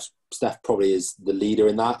 Steph probably is the leader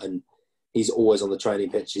in that, and he's always on the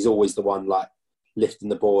training pitch. He's always the one like lifting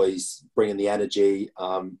the boys, bringing the energy,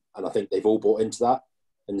 and I think they've all bought into that,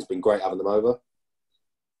 and it's been great having them over.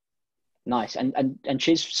 Nice. And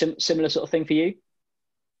Chiz, similar sort of thing for you?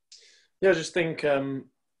 Yeah, I just think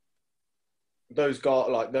those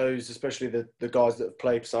guys, especially the guys that have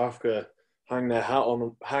played for South Africa, hang their hat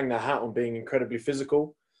on being incredibly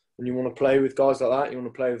physical. And you want to play with guys like that. You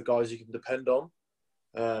want to play with guys you can depend on.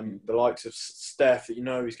 The likes of Steph, that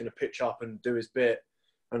he's going to pitch up and do his bit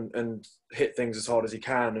and hit things as hard as he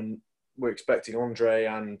can. And we're expecting Andre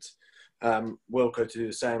and Wilco to do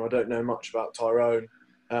the same. I don't know much about Tyrone,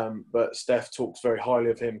 but Steph talks very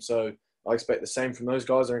highly of him. So I expect the same from those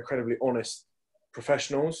guys. They're incredibly honest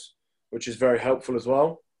professionals, which is very helpful as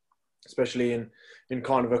well, especially in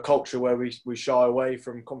kind of a culture where we shy away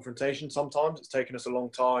from confrontation sometimes. It's taken us a long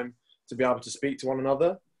time to be able to speak to one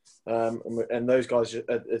another. And those guys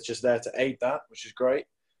are just there to aid that, which is great.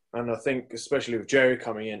 And I think, especially with Jerry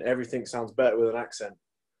coming in, everything sounds better with an accent.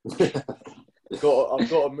 I've got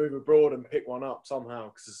to move abroad and pick one up somehow,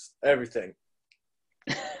 because it's everything.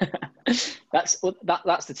 That's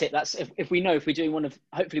the tip. That's if we're doing one of,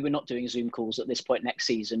 hopefully we're not doing Zoom calls at this point next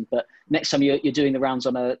season, but next time you're doing the rounds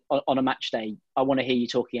on a match day, I want to hear you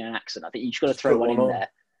talking in an accent. I think you've got to throw one in there.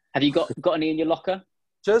 Have you got any in your locker?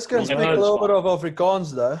 Just can speak a little bit of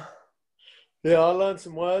Afrikaans though. Yeah, I learned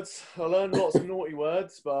some words. I learned lots of naughty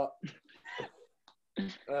words, but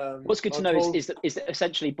what's good to know is that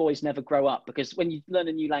essentially boys never grow up, because when you learn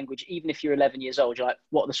a new language, even if you're 11 years old, you're like,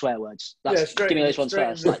 what are the swear words? Give me those ones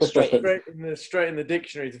first. Straight in the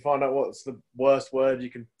dictionary to find out what's the worst word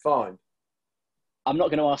you can find. I'm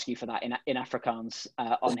not going to ask you for that in Afrikaans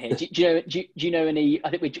on here. Do you know any?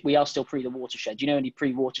 I think we are still pre the watershed. Do you know any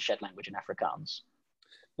pre-watershed language in Afrikaans?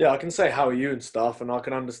 Yeah, I can say how are you and stuff, and I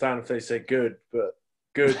can understand if they say good, but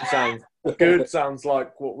good sounds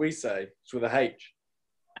like what we say. It's with a H.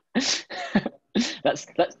 I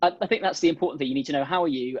think that's the important thing. You need to know how are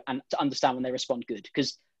you, and to understand when they respond good,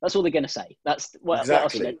 because that's all they're going to say. That's what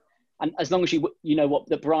exactly. Else, and as long as you know what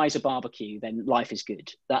the braai's a barbecue, then life is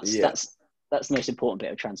good. That's the most important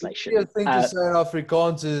bit of translation. The thing to say in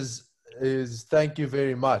Afrikaans is thank you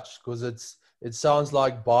very much, because it sounds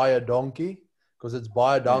like buy a donkey, because it's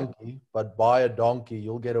buy a donkey, but buy a donkey,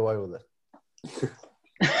 you'll get away with it.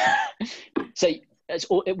 So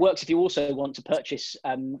it works if you also want to purchase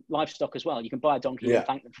livestock as well. You can buy a donkey and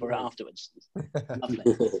thank them for it afterwards.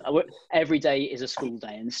 Lovely. Every day is a school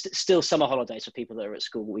day, and still summer holidays for people that are at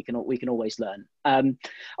school. We can always learn.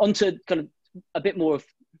 On to kind of a bit more of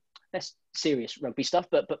less serious rugby stuff,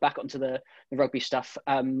 but back onto the rugby stuff.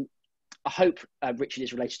 I hope Richard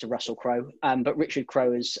is related to Russell Crowe, but Richard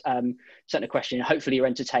Crowe has sent a question. Hopefully you're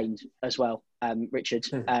entertained as well, Richard.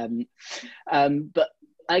 But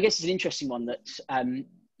I guess it's an interesting one that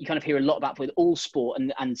you kind of hear a lot about with all sport,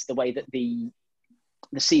 and the way that the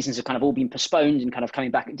seasons have kind of all been postponed and kind of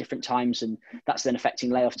coming back at different times, and that's then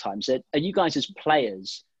affecting layoff times. Are you guys as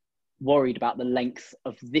players worried about the length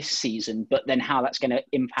of this season, but then how that's going to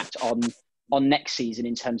impact on next season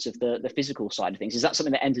in terms of the physical side of things? Is that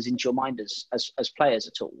something that enters into your mind as players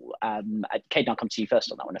at all? Caden, I'll come to you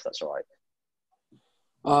first on that one, if that's all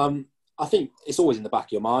right. I think it's always in the back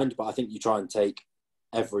of your mind, but I think you try and take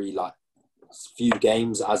every few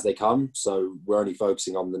games as they come. So we're only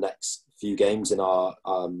focusing on the next few games in our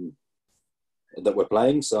that we're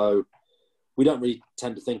playing. So we don't really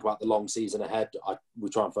tend to think about the long season ahead. We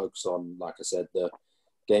try and focus on, like I said, the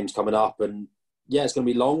games coming up. And yeah, it's going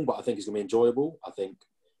to be long, but I think it's going to be enjoyable. I think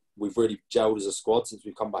we've really gelled as a squad since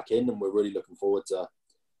we've come back in, and we're really looking forward to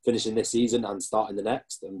finishing this season and starting the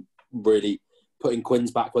next, and really putting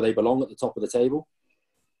Quins back where they belong at the top of the table.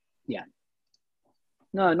 Yeah.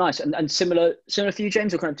 No, nice. And similar for you,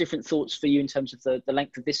 James, or kind of different thoughts for you in terms of the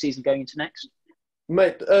length of this season going into next?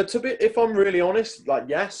 Mate, if I'm really honest, like,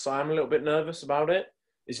 yes, I am a little bit nervous about it.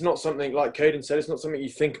 It's not something, like Cadan said, it's not something you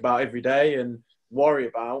think about every day and worry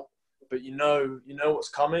about, but you know what's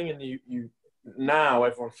coming, and you now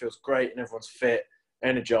everyone feels great and everyone's fit,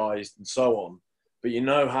 energized and so on. But you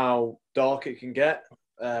know how dark it can get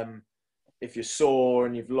if you're sore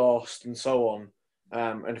and you've lost and so on.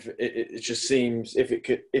 And if it just seems, if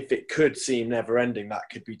it could seem never ending, that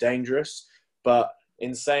could be dangerous. But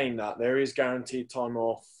in saying that, there is guaranteed time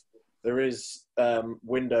off. There is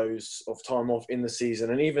windows of time off in the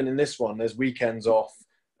season, and even in this one, there's weekends off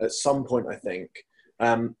at some point, I think.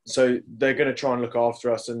 So they're going to try and look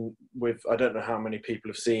after us. And I don't know how many people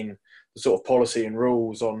have seen the sort of policy and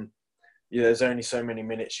rules on, there's only so many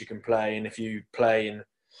minutes you can play, and if you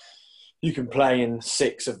can play in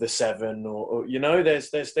 6 of the 7, or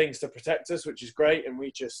there's things to protect us, which is great. And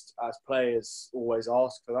we just, as players, always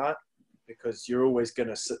ask for that, because you're always going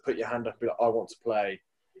to put your hand up and be like, I want to play.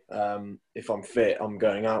 If I'm fit, I'm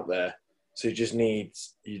going out there. So you just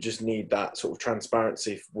need that sort of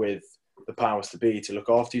transparency with the powers to be to look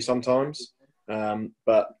after you sometimes.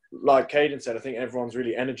 But like Cadan said, I think everyone's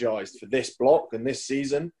really energised for this block and this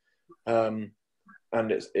season. And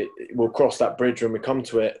we'll cross that bridge when we come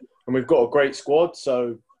to it. And we've got a great squad,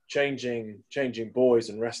 so changing boys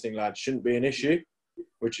and resting lads shouldn't be an issue,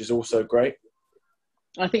 which is also great.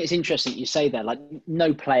 I think it's interesting you say that, like,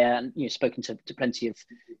 no player, and you've spoken to plenty of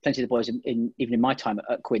the boys even in my time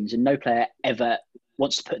at Quins, and no player ever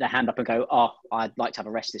wants to put their hand up and go, oh, I'd like to have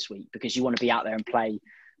a rest this week, because you want to be out there and play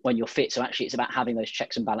when you're fit. So actually it's about having those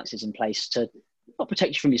checks and balances in place to not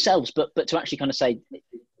protect you from yourselves, but to actually kind of say,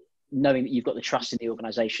 knowing that you've got the trust in the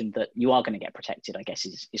organisation that you are going to get protected, I guess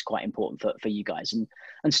is quite important for you guys.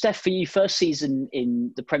 And Steph, for you, first season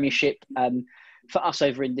in the Premiership, for us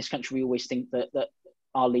over in this country, we always think that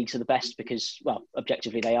our leagues are the best because, well,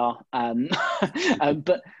 objectively they are.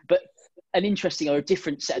 But an interesting or a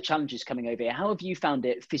different set of challenges coming over here. How have you found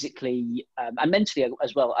it physically and mentally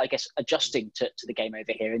as well, I guess, adjusting to the game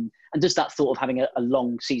over here? And does that thought of having a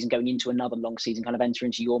long season going into another long season kind of enter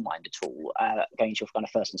into your mind at all, going into your kind of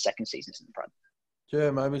first and second seasons in the Prem?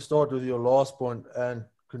 Yeah, maybe start with your last point and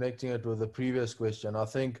connecting it with the previous question. I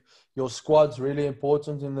think your squad's really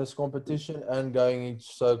important in this competition, and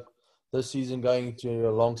this season going into a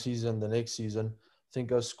long season, the next season, I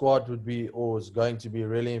think a squad is going to be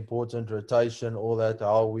really important. Rotation, all that,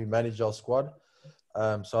 how we manage our squad.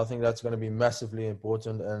 So I think that's going to be massively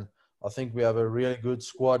important. And I think we have a really good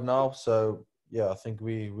squad now. So yeah, I think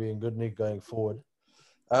we're in good nick going forward.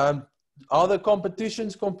 Other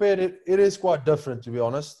competitions compared, it is quite different, to be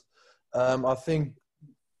honest. I think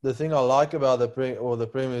the thing I like about the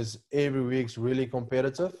Prem is every week's really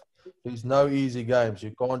competitive. There's no easy games.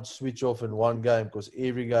 You can't switch off in one game, because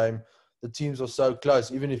every game, the teams are so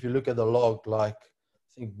close. Even if you look at the log, like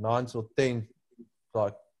I think 9th or 10th,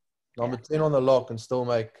 like number 10 on the log can still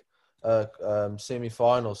make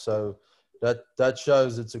semi-final. So that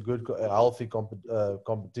shows it's a good, healthy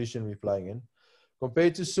competition we're playing in.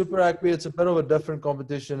 Compared to Super Rugby, it's a bit of a different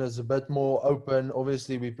competition. It's a bit more open.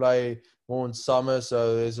 Obviously, we play more in summer,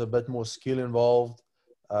 so there's a bit more skill involved.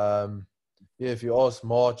 If you ask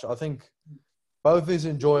March, I think both is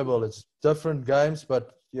enjoyable. It's different games,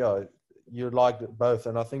 but yeah, you like both.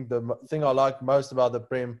 And I think the thing I like most about the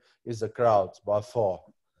Prem is the crowds by far.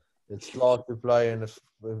 It's hard to play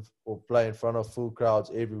play in front of full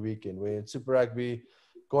crowds every weekend. Where in Super Rugby,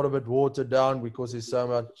 got a bit watered down because there's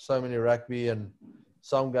so many rugby, and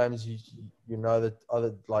some games you know that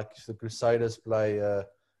other, like the Crusaders play a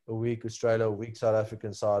week Australia, a week South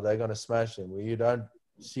African side, they're going to smash them. Where you don't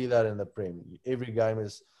see that in the Prem. Every game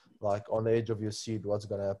is like on the edge of your seat. What's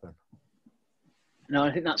going to happen? No,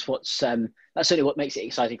 I think that's that's certainly what makes it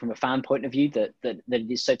exciting from a fan point of view, that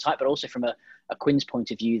it is so tight, but also from a Quins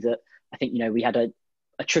point of view, that I think, we had a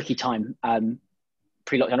tricky time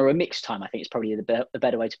pre-lockdown, or a mixed time, I think is probably the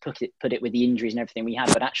better way to put it with the injuries and everything we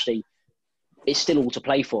had. But actually, it's still all to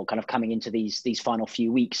play for, kind of coming into these final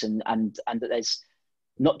few weeks, and that there's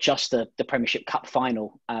not just the Premiership Cup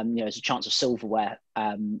final. There's a chance of silverware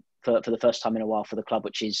for the first time in a while for the club,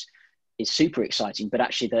 which is super exciting. But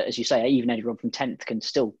actually, as you say, even anyone from 10th can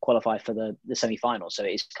still qualify for the semi-final. So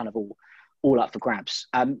it is kind of all all up for grabs.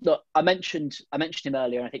 Look, I mentioned him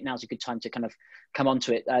earlier, and I think now's a good time to kind of come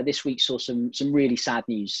onto it. This week saw some really sad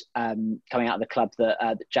news coming out of the club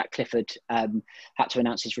that Jack Clifford had to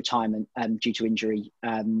announce his retirement due to injury,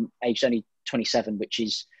 aged only 27, which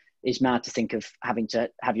is mad to think of having to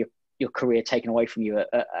have your career taken away from you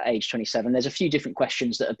at age 27. There's a few different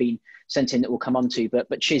questions that have been sent in that we'll come on to,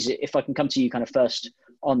 but Chiz, if I can come to you kind of first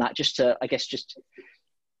on that, just to, I guess, just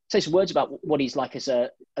say some words about what he's like as a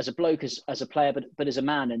bloke, as a player, but as a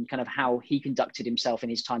man, and kind of how he conducted himself in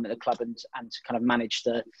his time at the club, and kind of managed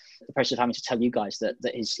the process of having to tell you guys that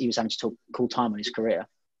he was having to call time on his career.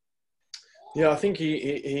 Yeah, I think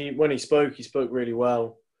he when he spoke really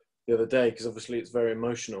well the other day, because obviously it's very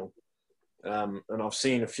emotional. And I've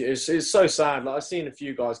seen a few. It's so sad. Like, I've seen a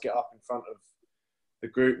few guys get up in front of the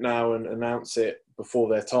group now and announce it before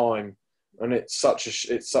their time, and it's such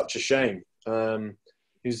a shame.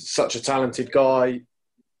 He's such a talented guy,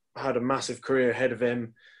 had a massive career ahead of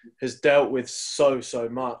him, has dealt with so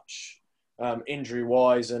much injury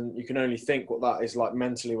wise, and you can only think what that is like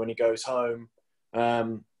mentally when he goes home.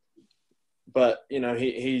 But you know,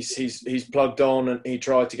 he's plugged on, and he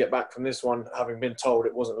tried to get back from this one, having been told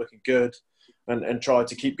it wasn't looking good, and tried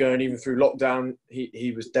to keep going even through lockdown.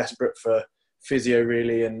 He was desperate for physio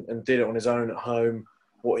really, and did it on his own at home,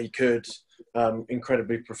 what he could.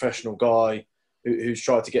 Incredibly professional guy who's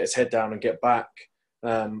tried to get his head down and get back.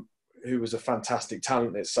 Who was a fantastic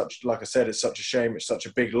talent. It's such, like I said, it's such a shame. It's such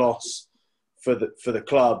a big loss for the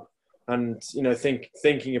club. And you know,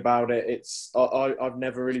 thinking about it, I've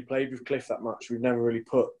never really played with Cliff that much. We've never really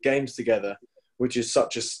put games together, which is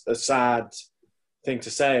such a sad thing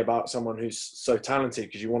to say about someone who's so talented,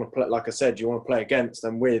 because you want to play, like I said, you want to play against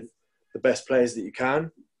and with the best players that you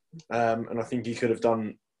can. And I think he could have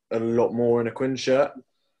done a lot more in a Quinn shirt.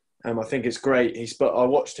 I think it's great. I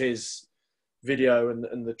watched his video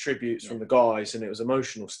and the tributes from the guys, and it was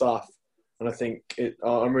emotional stuff. And I think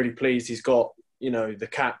I'm really pleased he's got, you know, the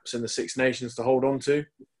caps and the Six Nations to hold on to,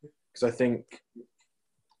 because I think,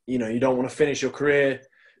 you know, you don't want to finish your career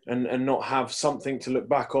and not have something to look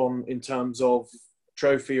back on in terms of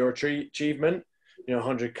trophy or achievement. You know,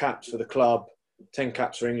 100 caps for the club, 10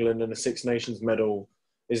 caps for England, and a Six Nations medal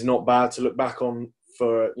is not bad to look back on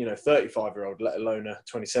for, you know, 35-year-old, let alone a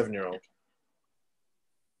 27-year-old.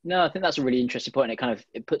 No, I think that's a really interesting point. And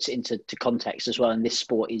it puts it into context as well. And this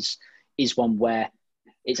sport is one where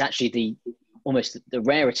it's actually almost the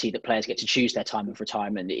rarity that players get to choose their time of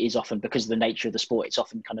retirement. It is often, because of the nature of the sport, it's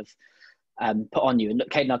often kind of put on you. And look,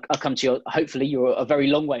 Cadan, I'll come to you. Hopefully you're a very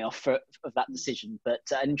long way off of that decision, but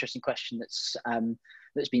an interesting question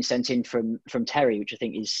that's been sent in from Terry, which I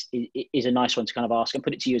think is a nice one to kind of ask, and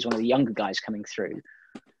put it to you as one of the younger guys coming through.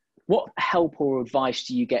 What help or advice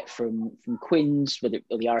do you get from Quins, whether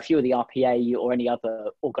or the RFU or the RPA or any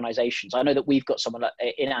other organisations? I know that we've got someone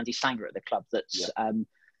in Andy Sanger at the club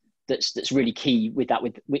that's really key with that,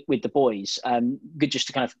 with the boys. Good just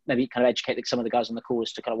to kind of maybe educate some of the guys on the call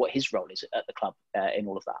as to kind of what his role is at the club in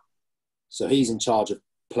all of that. So he's in charge of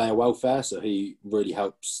player welfare. So he really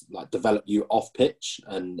helps like develop you off pitch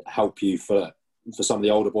and help you for some of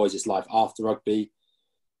the older boys. It's life after rugby.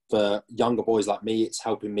 For younger boys like me, it's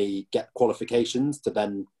helping me get qualifications to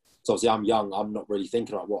then. So obviously I'm young. I'm not really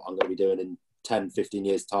thinking about what I'm going to be doing in 10, 15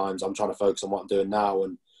 years times. I'm trying to focus on what I'm doing now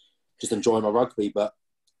and just enjoy my rugby. But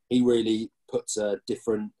he really puts a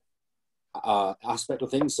different aspect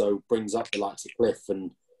of things. So brings up the likes of Cliff,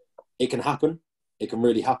 and it can happen. It can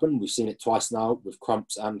really happen. We've seen it twice now with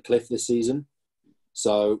Crumps and Cliff this season.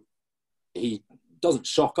 So he doesn't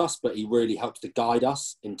shock us, but he really helps to guide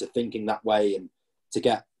us into thinking that way and to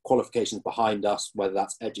get qualifications behind us, whether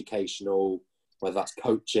that's educational, whether that's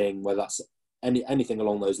coaching, whether that's anything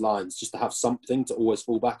along those lines, just to have something to always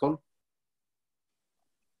fall back on.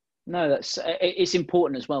 No, it's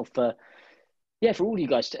important as well for all you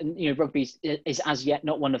guys. And you know, rugby is as yet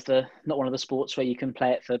not one of the sports where you can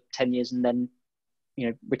play it for 10 years and then, you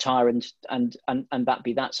know, retire and that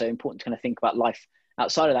be that. So important to kind of think about life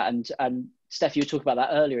outside of that. And Steph, you were talking about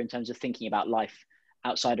that earlier in terms of thinking about life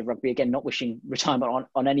outside of rugby. Again, not wishing retirement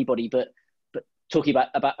on anybody, but talking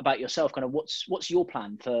about yourself. Kind of what's your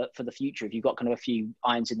plan for the future? Have you got kind of a few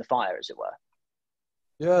irons in the fire, as it were?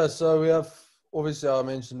 Yeah, so we have, obviously I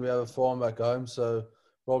mentioned we have a farm back home, so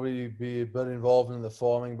probably be a bit involved in the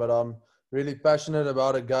farming, but I'm really passionate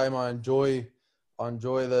about a game. I enjoy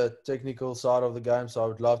the technical side of the game, so I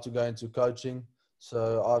would love to go into coaching.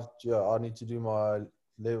 So I need to do my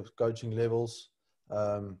coaching levels.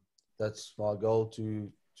 That's my goal,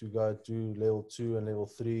 to go to level 2 and level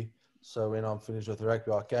 3. So when I'm finished with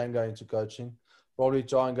rugby, I can go into coaching. Probably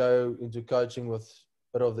try and go into coaching with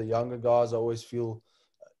a bit of the younger guys. I always feel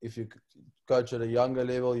if you coach at a younger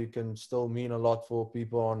level, you can still mean a lot for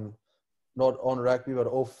people not on rugby, but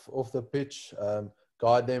off the pitch.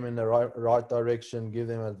 Guide them in the right direction, give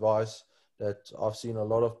them advice that I've seen a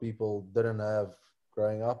lot of people didn't have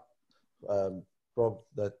growing up.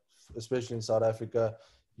 That especially in South Africa,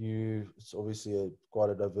 it's obviously quite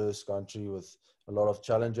a diverse country with a lot of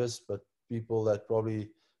challenges, but people that probably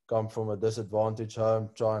come from a disadvantaged home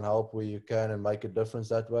try and help where you can and make a difference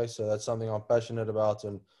that way. So that's something I'm passionate about,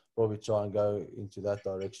 and probably try and go into that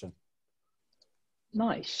direction.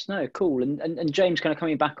 Nice. No, cool. And James, kind of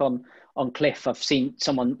coming back on Cliff, I've seen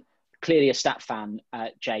someone, clearly a stat fan,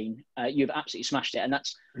 Jane. You've absolutely smashed it, and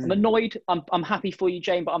that's. I'm annoyed. I'm happy for you,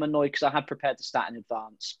 Jane, but I'm annoyed because I had prepared the stat in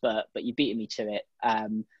advance, but you beat me to it.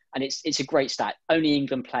 And it's a great stat. Only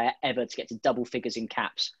England player ever to get to double figures in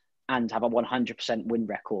caps and have a 100% win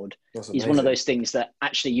record. Is one of those things that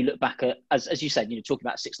actually you look back at, as you said, talking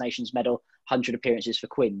about Six Nations medal, 100 appearances for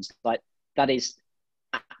Quins. Like, that is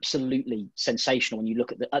absolutely sensational when you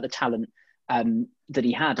look at the talent that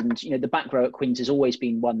he had. And the back row at Quins has always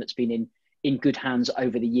been one that's been in good hands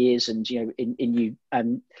over the years. And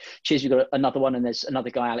Cheers, we've got another one, and there's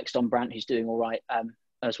another guy, Alex Donbrandt, who's doing all right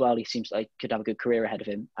as well. He seems like he could have a good career ahead of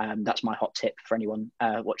him. That's my hot tip for anyone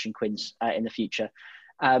watching Quins in the future.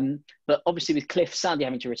 But obviously with Cliff sadly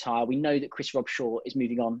having to retire, we know that Chris Robshaw is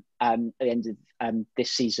moving on at the end of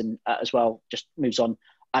this season as well. Just moves on,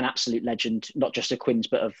 an absolute legend, not just of Quins,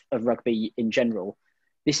 but of rugby in general.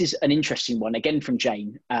 This is an interesting one, again from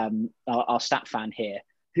Jane, our stat fan here.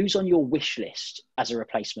 Who's on your wish list as a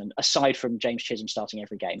replacement, aside from James Chisholm starting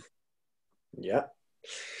every game? Yeah.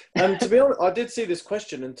 To be honest, I did see this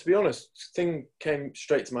question, and to be honest, thing came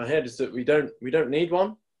straight to my head is that we don't need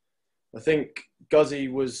one. I think Guzzy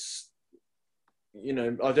was,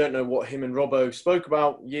 I don't know what him and Robbo spoke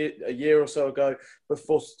about a year or so ago, but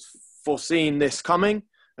foreseeing this coming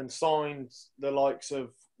and signed the likes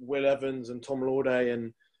of Will Evans and Tom Lauday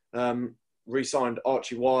and re-signed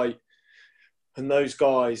Archie White. And those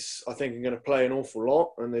guys, I think, are going to play an awful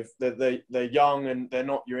lot. And they're young and they're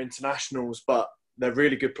not your internationals, but they're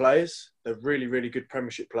really good players. They're really, really good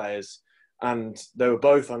Premiership players. And they were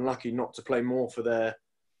both unlucky not to play more for their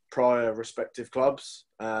prior respective clubs.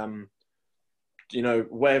 Webb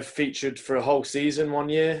featured for a whole season one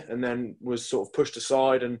year and then was sort of pushed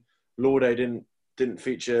aside, and Lauday didn't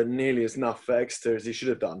feature nearly as enough for Exeter as he should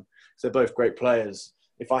have done. So they're both great players.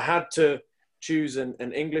 If I had to choose an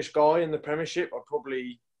English guy in the Premiership, I'd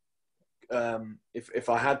probably, if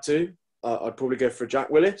I had to, I'd probably go for Jack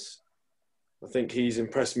Willis. I think he's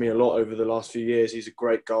impressed me a lot over the last few years. He's a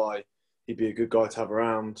great guy. He'd be a good guy to have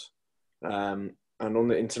around. And on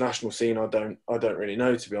the international scene, I don't really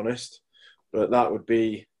know, to be honest. But that would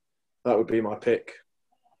be my pick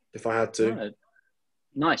if I had to. Right.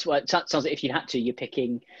 Nice. Well, it sounds like if you had to, you're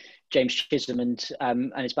picking James Chisholm and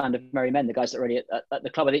his band of merry men, the guys that are already at the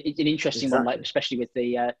club. It's an interesting one, like especially with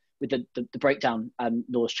the breakdown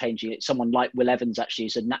laws changing. It's someone like Will Evans actually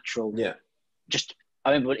is a natural. Yeah. Just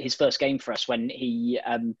I remember his first game for us when he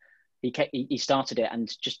started it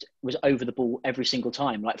and just was over the ball every single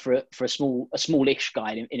time. Like for a smallish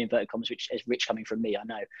guy in inverted commas, which is rich coming from me, I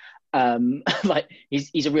know. Like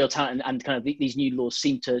he's a real talent, and kind of these new laws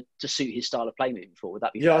seem to suit his style of play moving forward. Would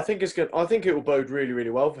that be fair? I think it's good. I think it will bode really, really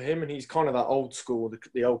well for him. And he's kind of that old school,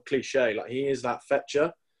 the old cliche. Like he is that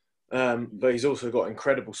fetcher, but he's also got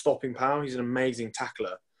incredible stopping power. He's an amazing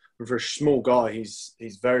tackler. And for a small guy,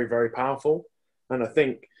 he's very, very powerful. And I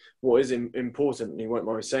think what is important, and he won't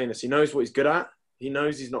mind me saying this, he knows what he's good at. He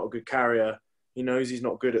knows he's not a good carrier. He knows he's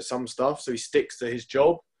not good at some stuff. So he sticks to his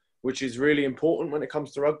job, which is really important when it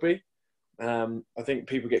comes to rugby. I think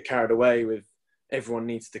people get carried away with everyone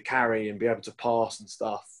needs to carry and be able to pass and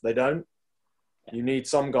stuff. They don't. You need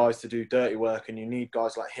some guys to do dirty work, and you need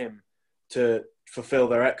guys like him to fulfill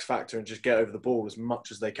their X factor and just get over the ball as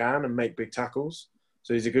much as they can and make big tackles.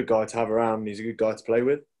 So he's a good guy to have around, and he's a good guy to play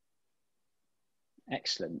with.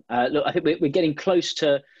 Excellent. Look, I think we're getting close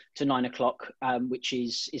to 9 o'clock, which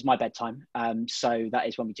is my bedtime. So that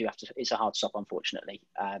is when we do have to. It's a hard stop, unfortunately,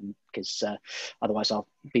 because otherwise I'll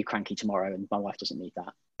be cranky tomorrow, and my wife doesn't need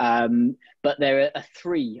that. But there are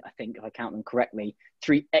three, I think, if I count them correctly,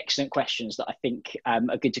 three excellent questions that I think are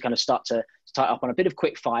good to kind of start up on a bit of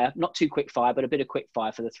quick fire, not too quick fire, but a bit of quick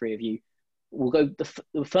fire for the three of you. We'll go.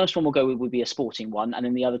 The first one we'll go with would be a sporting one, and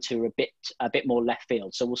then the other two are a bit more left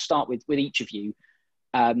field. So we'll start with each of you.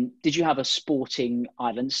 Did you have a sporting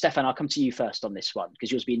island? Stephan, I'll come to you first on this one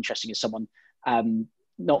because yours will be interesting as someone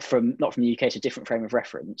not from the UK, so different frame of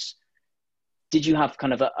reference. Did you have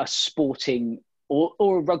kind of a sporting or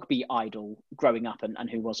a rugby idol growing up, and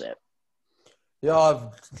who was it? Yeah, I've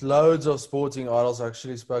loads of sporting idols. I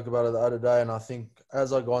actually spoke about it the other day, and I think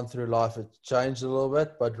as I've gone through life, it changed a little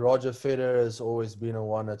bit. But Roger Federer has always been a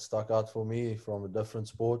one that stuck out for me from a different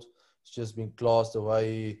sport. It's just been class the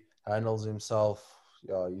way he handles himself.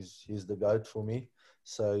 Yeah, he's the GOAT for me.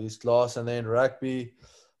 So he's class. And then rugby,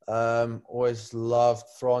 always loved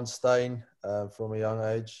Frans Steyn from a young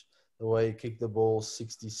age. The way he kicked the ball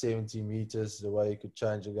 60, 70 meters, the way he could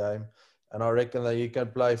change a game. And I reckon that he can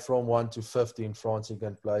play from 1 to 50 in France. He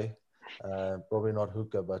can play. Probably not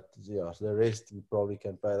hooker, but yeah, the rest he probably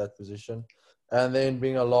can play that position. And then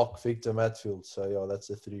being a lock, Victor Matfield. So yeah, that's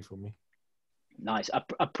a 3 for me. Nice,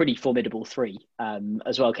 a pretty formidable 3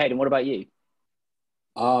 as well. Cadan, what about you?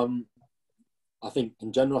 I think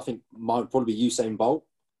in general, I think mine would probably be Usain Bolt.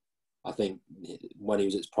 I think when he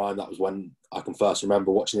was at his prime, that was when I can first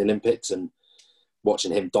remember watching the Olympics, and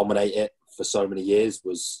watching him dominate it for so many years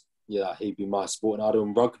was, yeah, he'd be my sporting idol.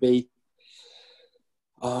 In rugby,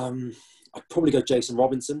 I'd probably go Jason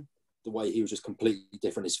Robinson. The way he was just completely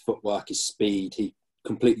different, his footwork, his speed, he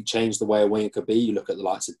completely changed the way a winger could be. You look at the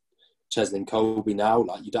likes of Cheslin Colby now,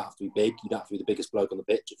 like, you don't have to be big, you don't have to be the biggest bloke on the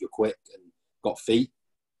pitch if you're quick and got feet.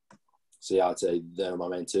 So yeah, I'd say they're my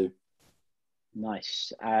main 2.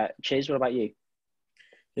 Nice. Chiz, what about you?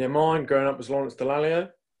 Yeah, mine growing up was Lawrence Dallaglio.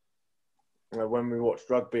 When we watched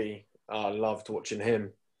rugby, I loved watching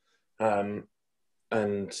him. And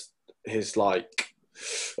his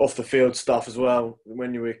off the field stuff as well.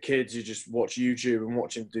 When you were kids, you just watch YouTube and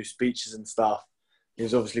watch him do speeches and stuff. He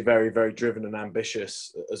was obviously very, very driven and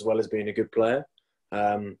ambitious, as well as being a good player.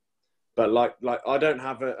 But like I don't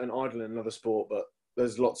have an idol in another sport, but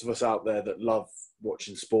there's lots of us out there that love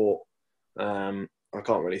watching sport. I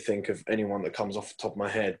can't really think of anyone that comes off the top of my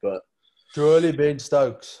head, but Surely Ben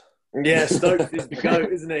Stokes. Yeah, Stokes is the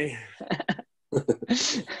GOAT, isn't he?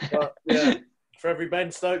 But yeah, for every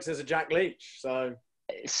Ben Stokes, there's a Jack Leach. So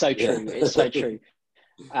it's so true. Yeah. It's so true.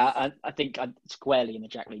 I think I'm squarely in the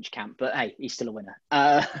Jack Leach camp, but hey, he's still a winner.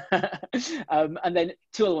 And then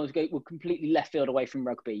 2 other ones were completely left field away from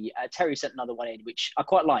rugby. Terry sent another one in, which I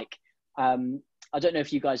quite like. I don't know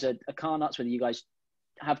if you guys are car nuts, whether you guys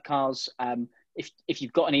have cars. If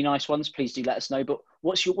you've got any nice ones, please do let us know. But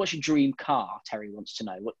what's your dream car? Terry wants to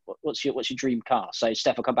know. What's your dream car? So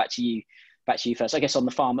Steph, I'll come back to you first. I guess on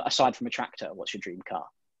the farm, aside from a tractor, what's your dream car?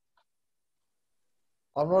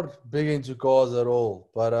 I'm not big into cars at all,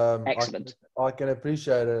 but excellent. I can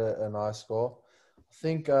appreciate a nice car. I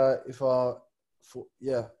think I'll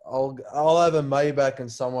have a Maybach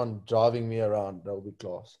and someone driving me around. That'll be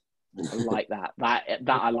class. I like that.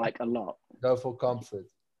 That I like a lot. Go for comfort.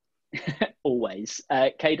 Always.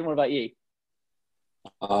 Cadan, what about you?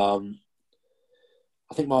 I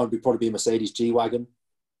think mine would probably be a Mercedes G-Wagon.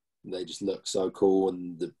 They just look so cool,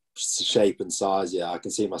 and the shape and size. Yeah, I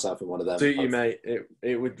can see myself in one of them. Suit you, mate.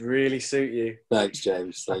 It would really suit you. Thanks,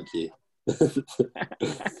 James. Thank you.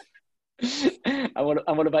 And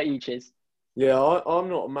what about you, Chiz? Yeah, I'm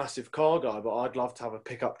not a massive car guy, but I'd love to have a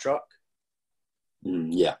pickup truck.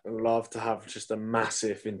 Yeah. I'd love to have just a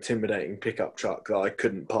massive, intimidating pickup truck that I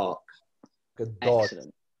couldn't park. Good God.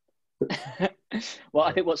 Excellent. Well,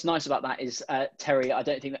 I think what's nice about that is, Terry, I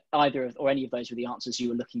don't think that either of, or any of those were the answers you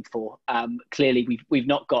were looking for. Clearly, we've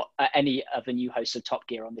not got any of the new hosts of Top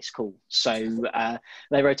Gear on this call. So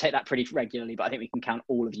they rotate that pretty regularly, but I think we can count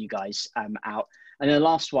all of you guys out. And then the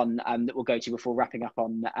last one that we'll go to before wrapping up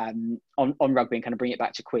on rugby and kind of bring it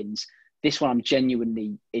back to Quins. This one I'm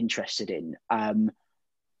genuinely interested in.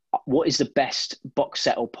 What is the best box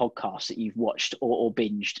set or podcast that you've watched or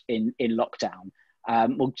binged in lockdown?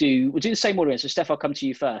 We'll do the same order. So Steph, I'll come to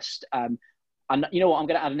you first. And you know what? I'm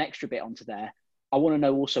going to add an extra bit onto there. I want to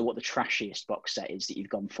know also what the trashiest box set is that you've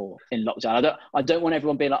gone for in lockdown. I don't want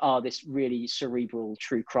everyone being like, oh, this really cerebral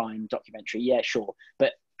true crime documentary. Yeah, sure.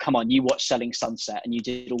 But come on, you watched Selling Sunset and you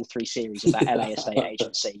did all 3 series of that LA estate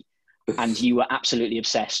agency. And you were absolutely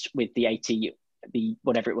obsessed with the 80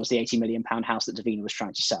 million pound house that Davina was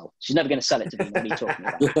trying to sell. She's never going to sell it, Davina. What are you talking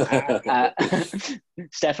about?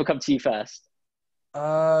 Steph, I'll come to you first.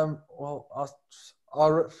 Well,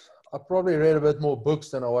 I probably read a bit more books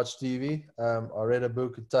than I watched TV. I read a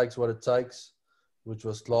book, It Takes What It Takes, which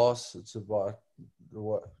was class. It's about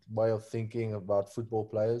the way of thinking about football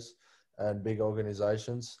players and big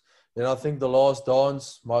organizations. Then I think The Last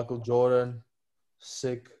Dance, Michael Jordan,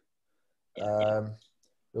 sick. The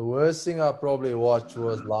worst thing I probably watched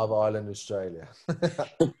was Love Island Australia.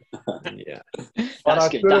 Yeah, but I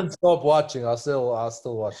couldn't stop watching. I still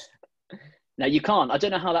watched. No, you can't. I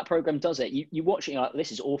don't know how that program does it. You watch it, you're like,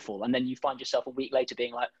 this is awful, and then you find yourself a week later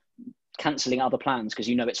being like cancelling other plans because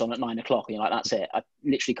you know it's on at 9 o'clock, and you're like, that's it. I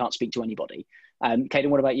literally can't speak to anybody. Cadan,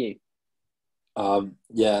 what about you?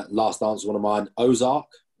 Yeah, Last Dance was one of mine. Ozark,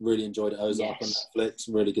 really enjoyed it. Ozark on Netflix,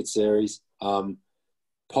 really good series.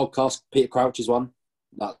 Podcast, Peter Crouch's one.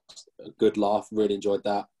 That's a good laugh. Really enjoyed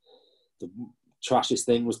that. The trashiest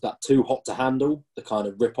thing was that Too Hot to Handle, the kind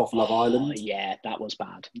of rip-off Love Island. Yeah, that was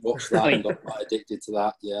bad. Watched that and got quite addicted to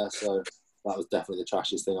that. Yeah, so that was definitely the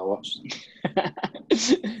trashiest thing I watched.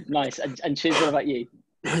 Nice. And Chiz, what about you?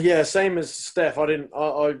 Yeah, same as Steph. I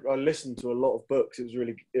listened to a lot of books. It was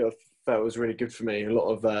really, I felt it was really good for me. A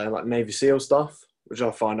lot of like Navy SEAL stuff, which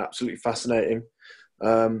I find absolutely fascinating.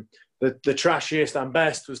 The trashiest and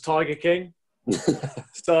best was Tiger King.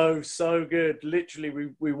 so good.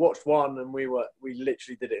 Literally, we watched one and we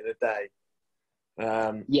literally did it in a day.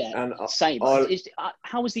 Same.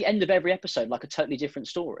 How was the end of every episode like a totally different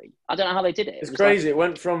story? I don't know how they did it. It's crazy. It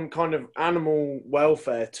went from kind of animal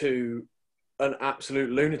welfare to an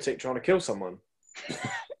absolute lunatic trying to kill someone.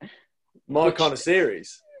 Kind of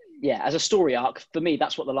series. Yeah, as a story arc, for me,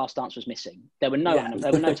 that's what The Last Dance was missing. There were no animals,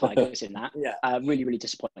 there were no tigers in that. Yeah. Really, really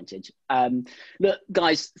disappointed. Look,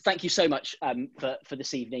 guys, thank you so much for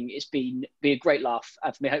this evening. It's been a great laugh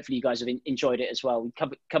for me. Hopefully you guys have enjoyed it as well. We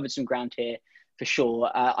covered some ground here for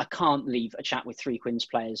sure. I can't leave a chat with 3 Quins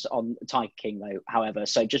players on Tiger King, though, however.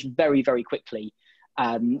 So just very, very quickly,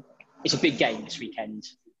 it's a big game this weekend.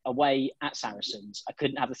 Away at Saracens. I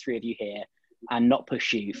couldn't have the 3 of you here and not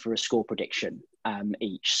push you for a score prediction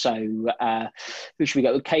each. So who should we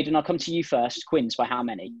go with? Cadan, I'll come to you first. Quins by how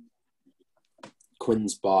many?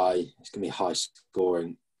 Quins by, it's going to be high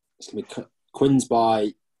scoring. It's going to be Quins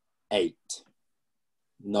by 8.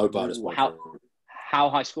 No bonus. How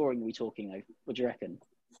high scoring are we talking though? What do you reckon?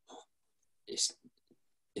 It's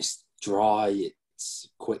dry. It's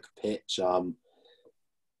quick pitch.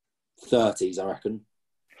 30s, I reckon.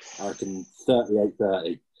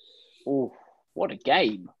 38-30. Oh, what a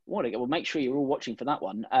game. Well, make sure you're all watching for that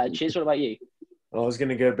one. Cheers, what about you? I was going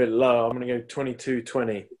to go a bit low. I'm going to go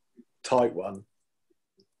 22-20. Tight one.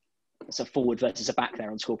 It's a forward versus a back there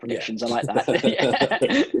on score predictions. Yeah. I like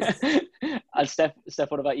that. And Steph,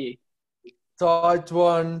 what about you? Tight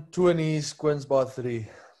one, 20s, Quins by 3.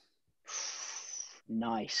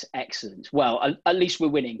 Nice, excellent. Well, at least we're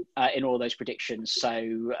winning in all those predictions,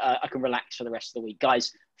 so I can relax for the rest of the week.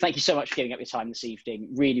 Guys, thank you so much for giving up your time this evening.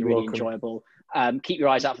 Really, really enjoyable. Keep your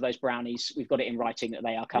eyes out for those brownies. We've got it in writing that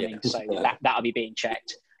they are coming, so that'll be being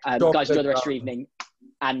checked. Guys, enjoy the rest of your evening.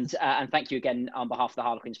 And thank you again on behalf of the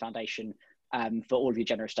Harlequins Foundation for all of your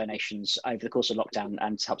generous donations over the course of lockdown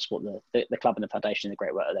and to help support the club and the foundation and the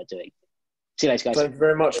great work that they're doing. See you later, guys. Thank you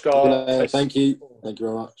very much, guys. Thank you. Thank you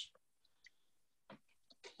very much.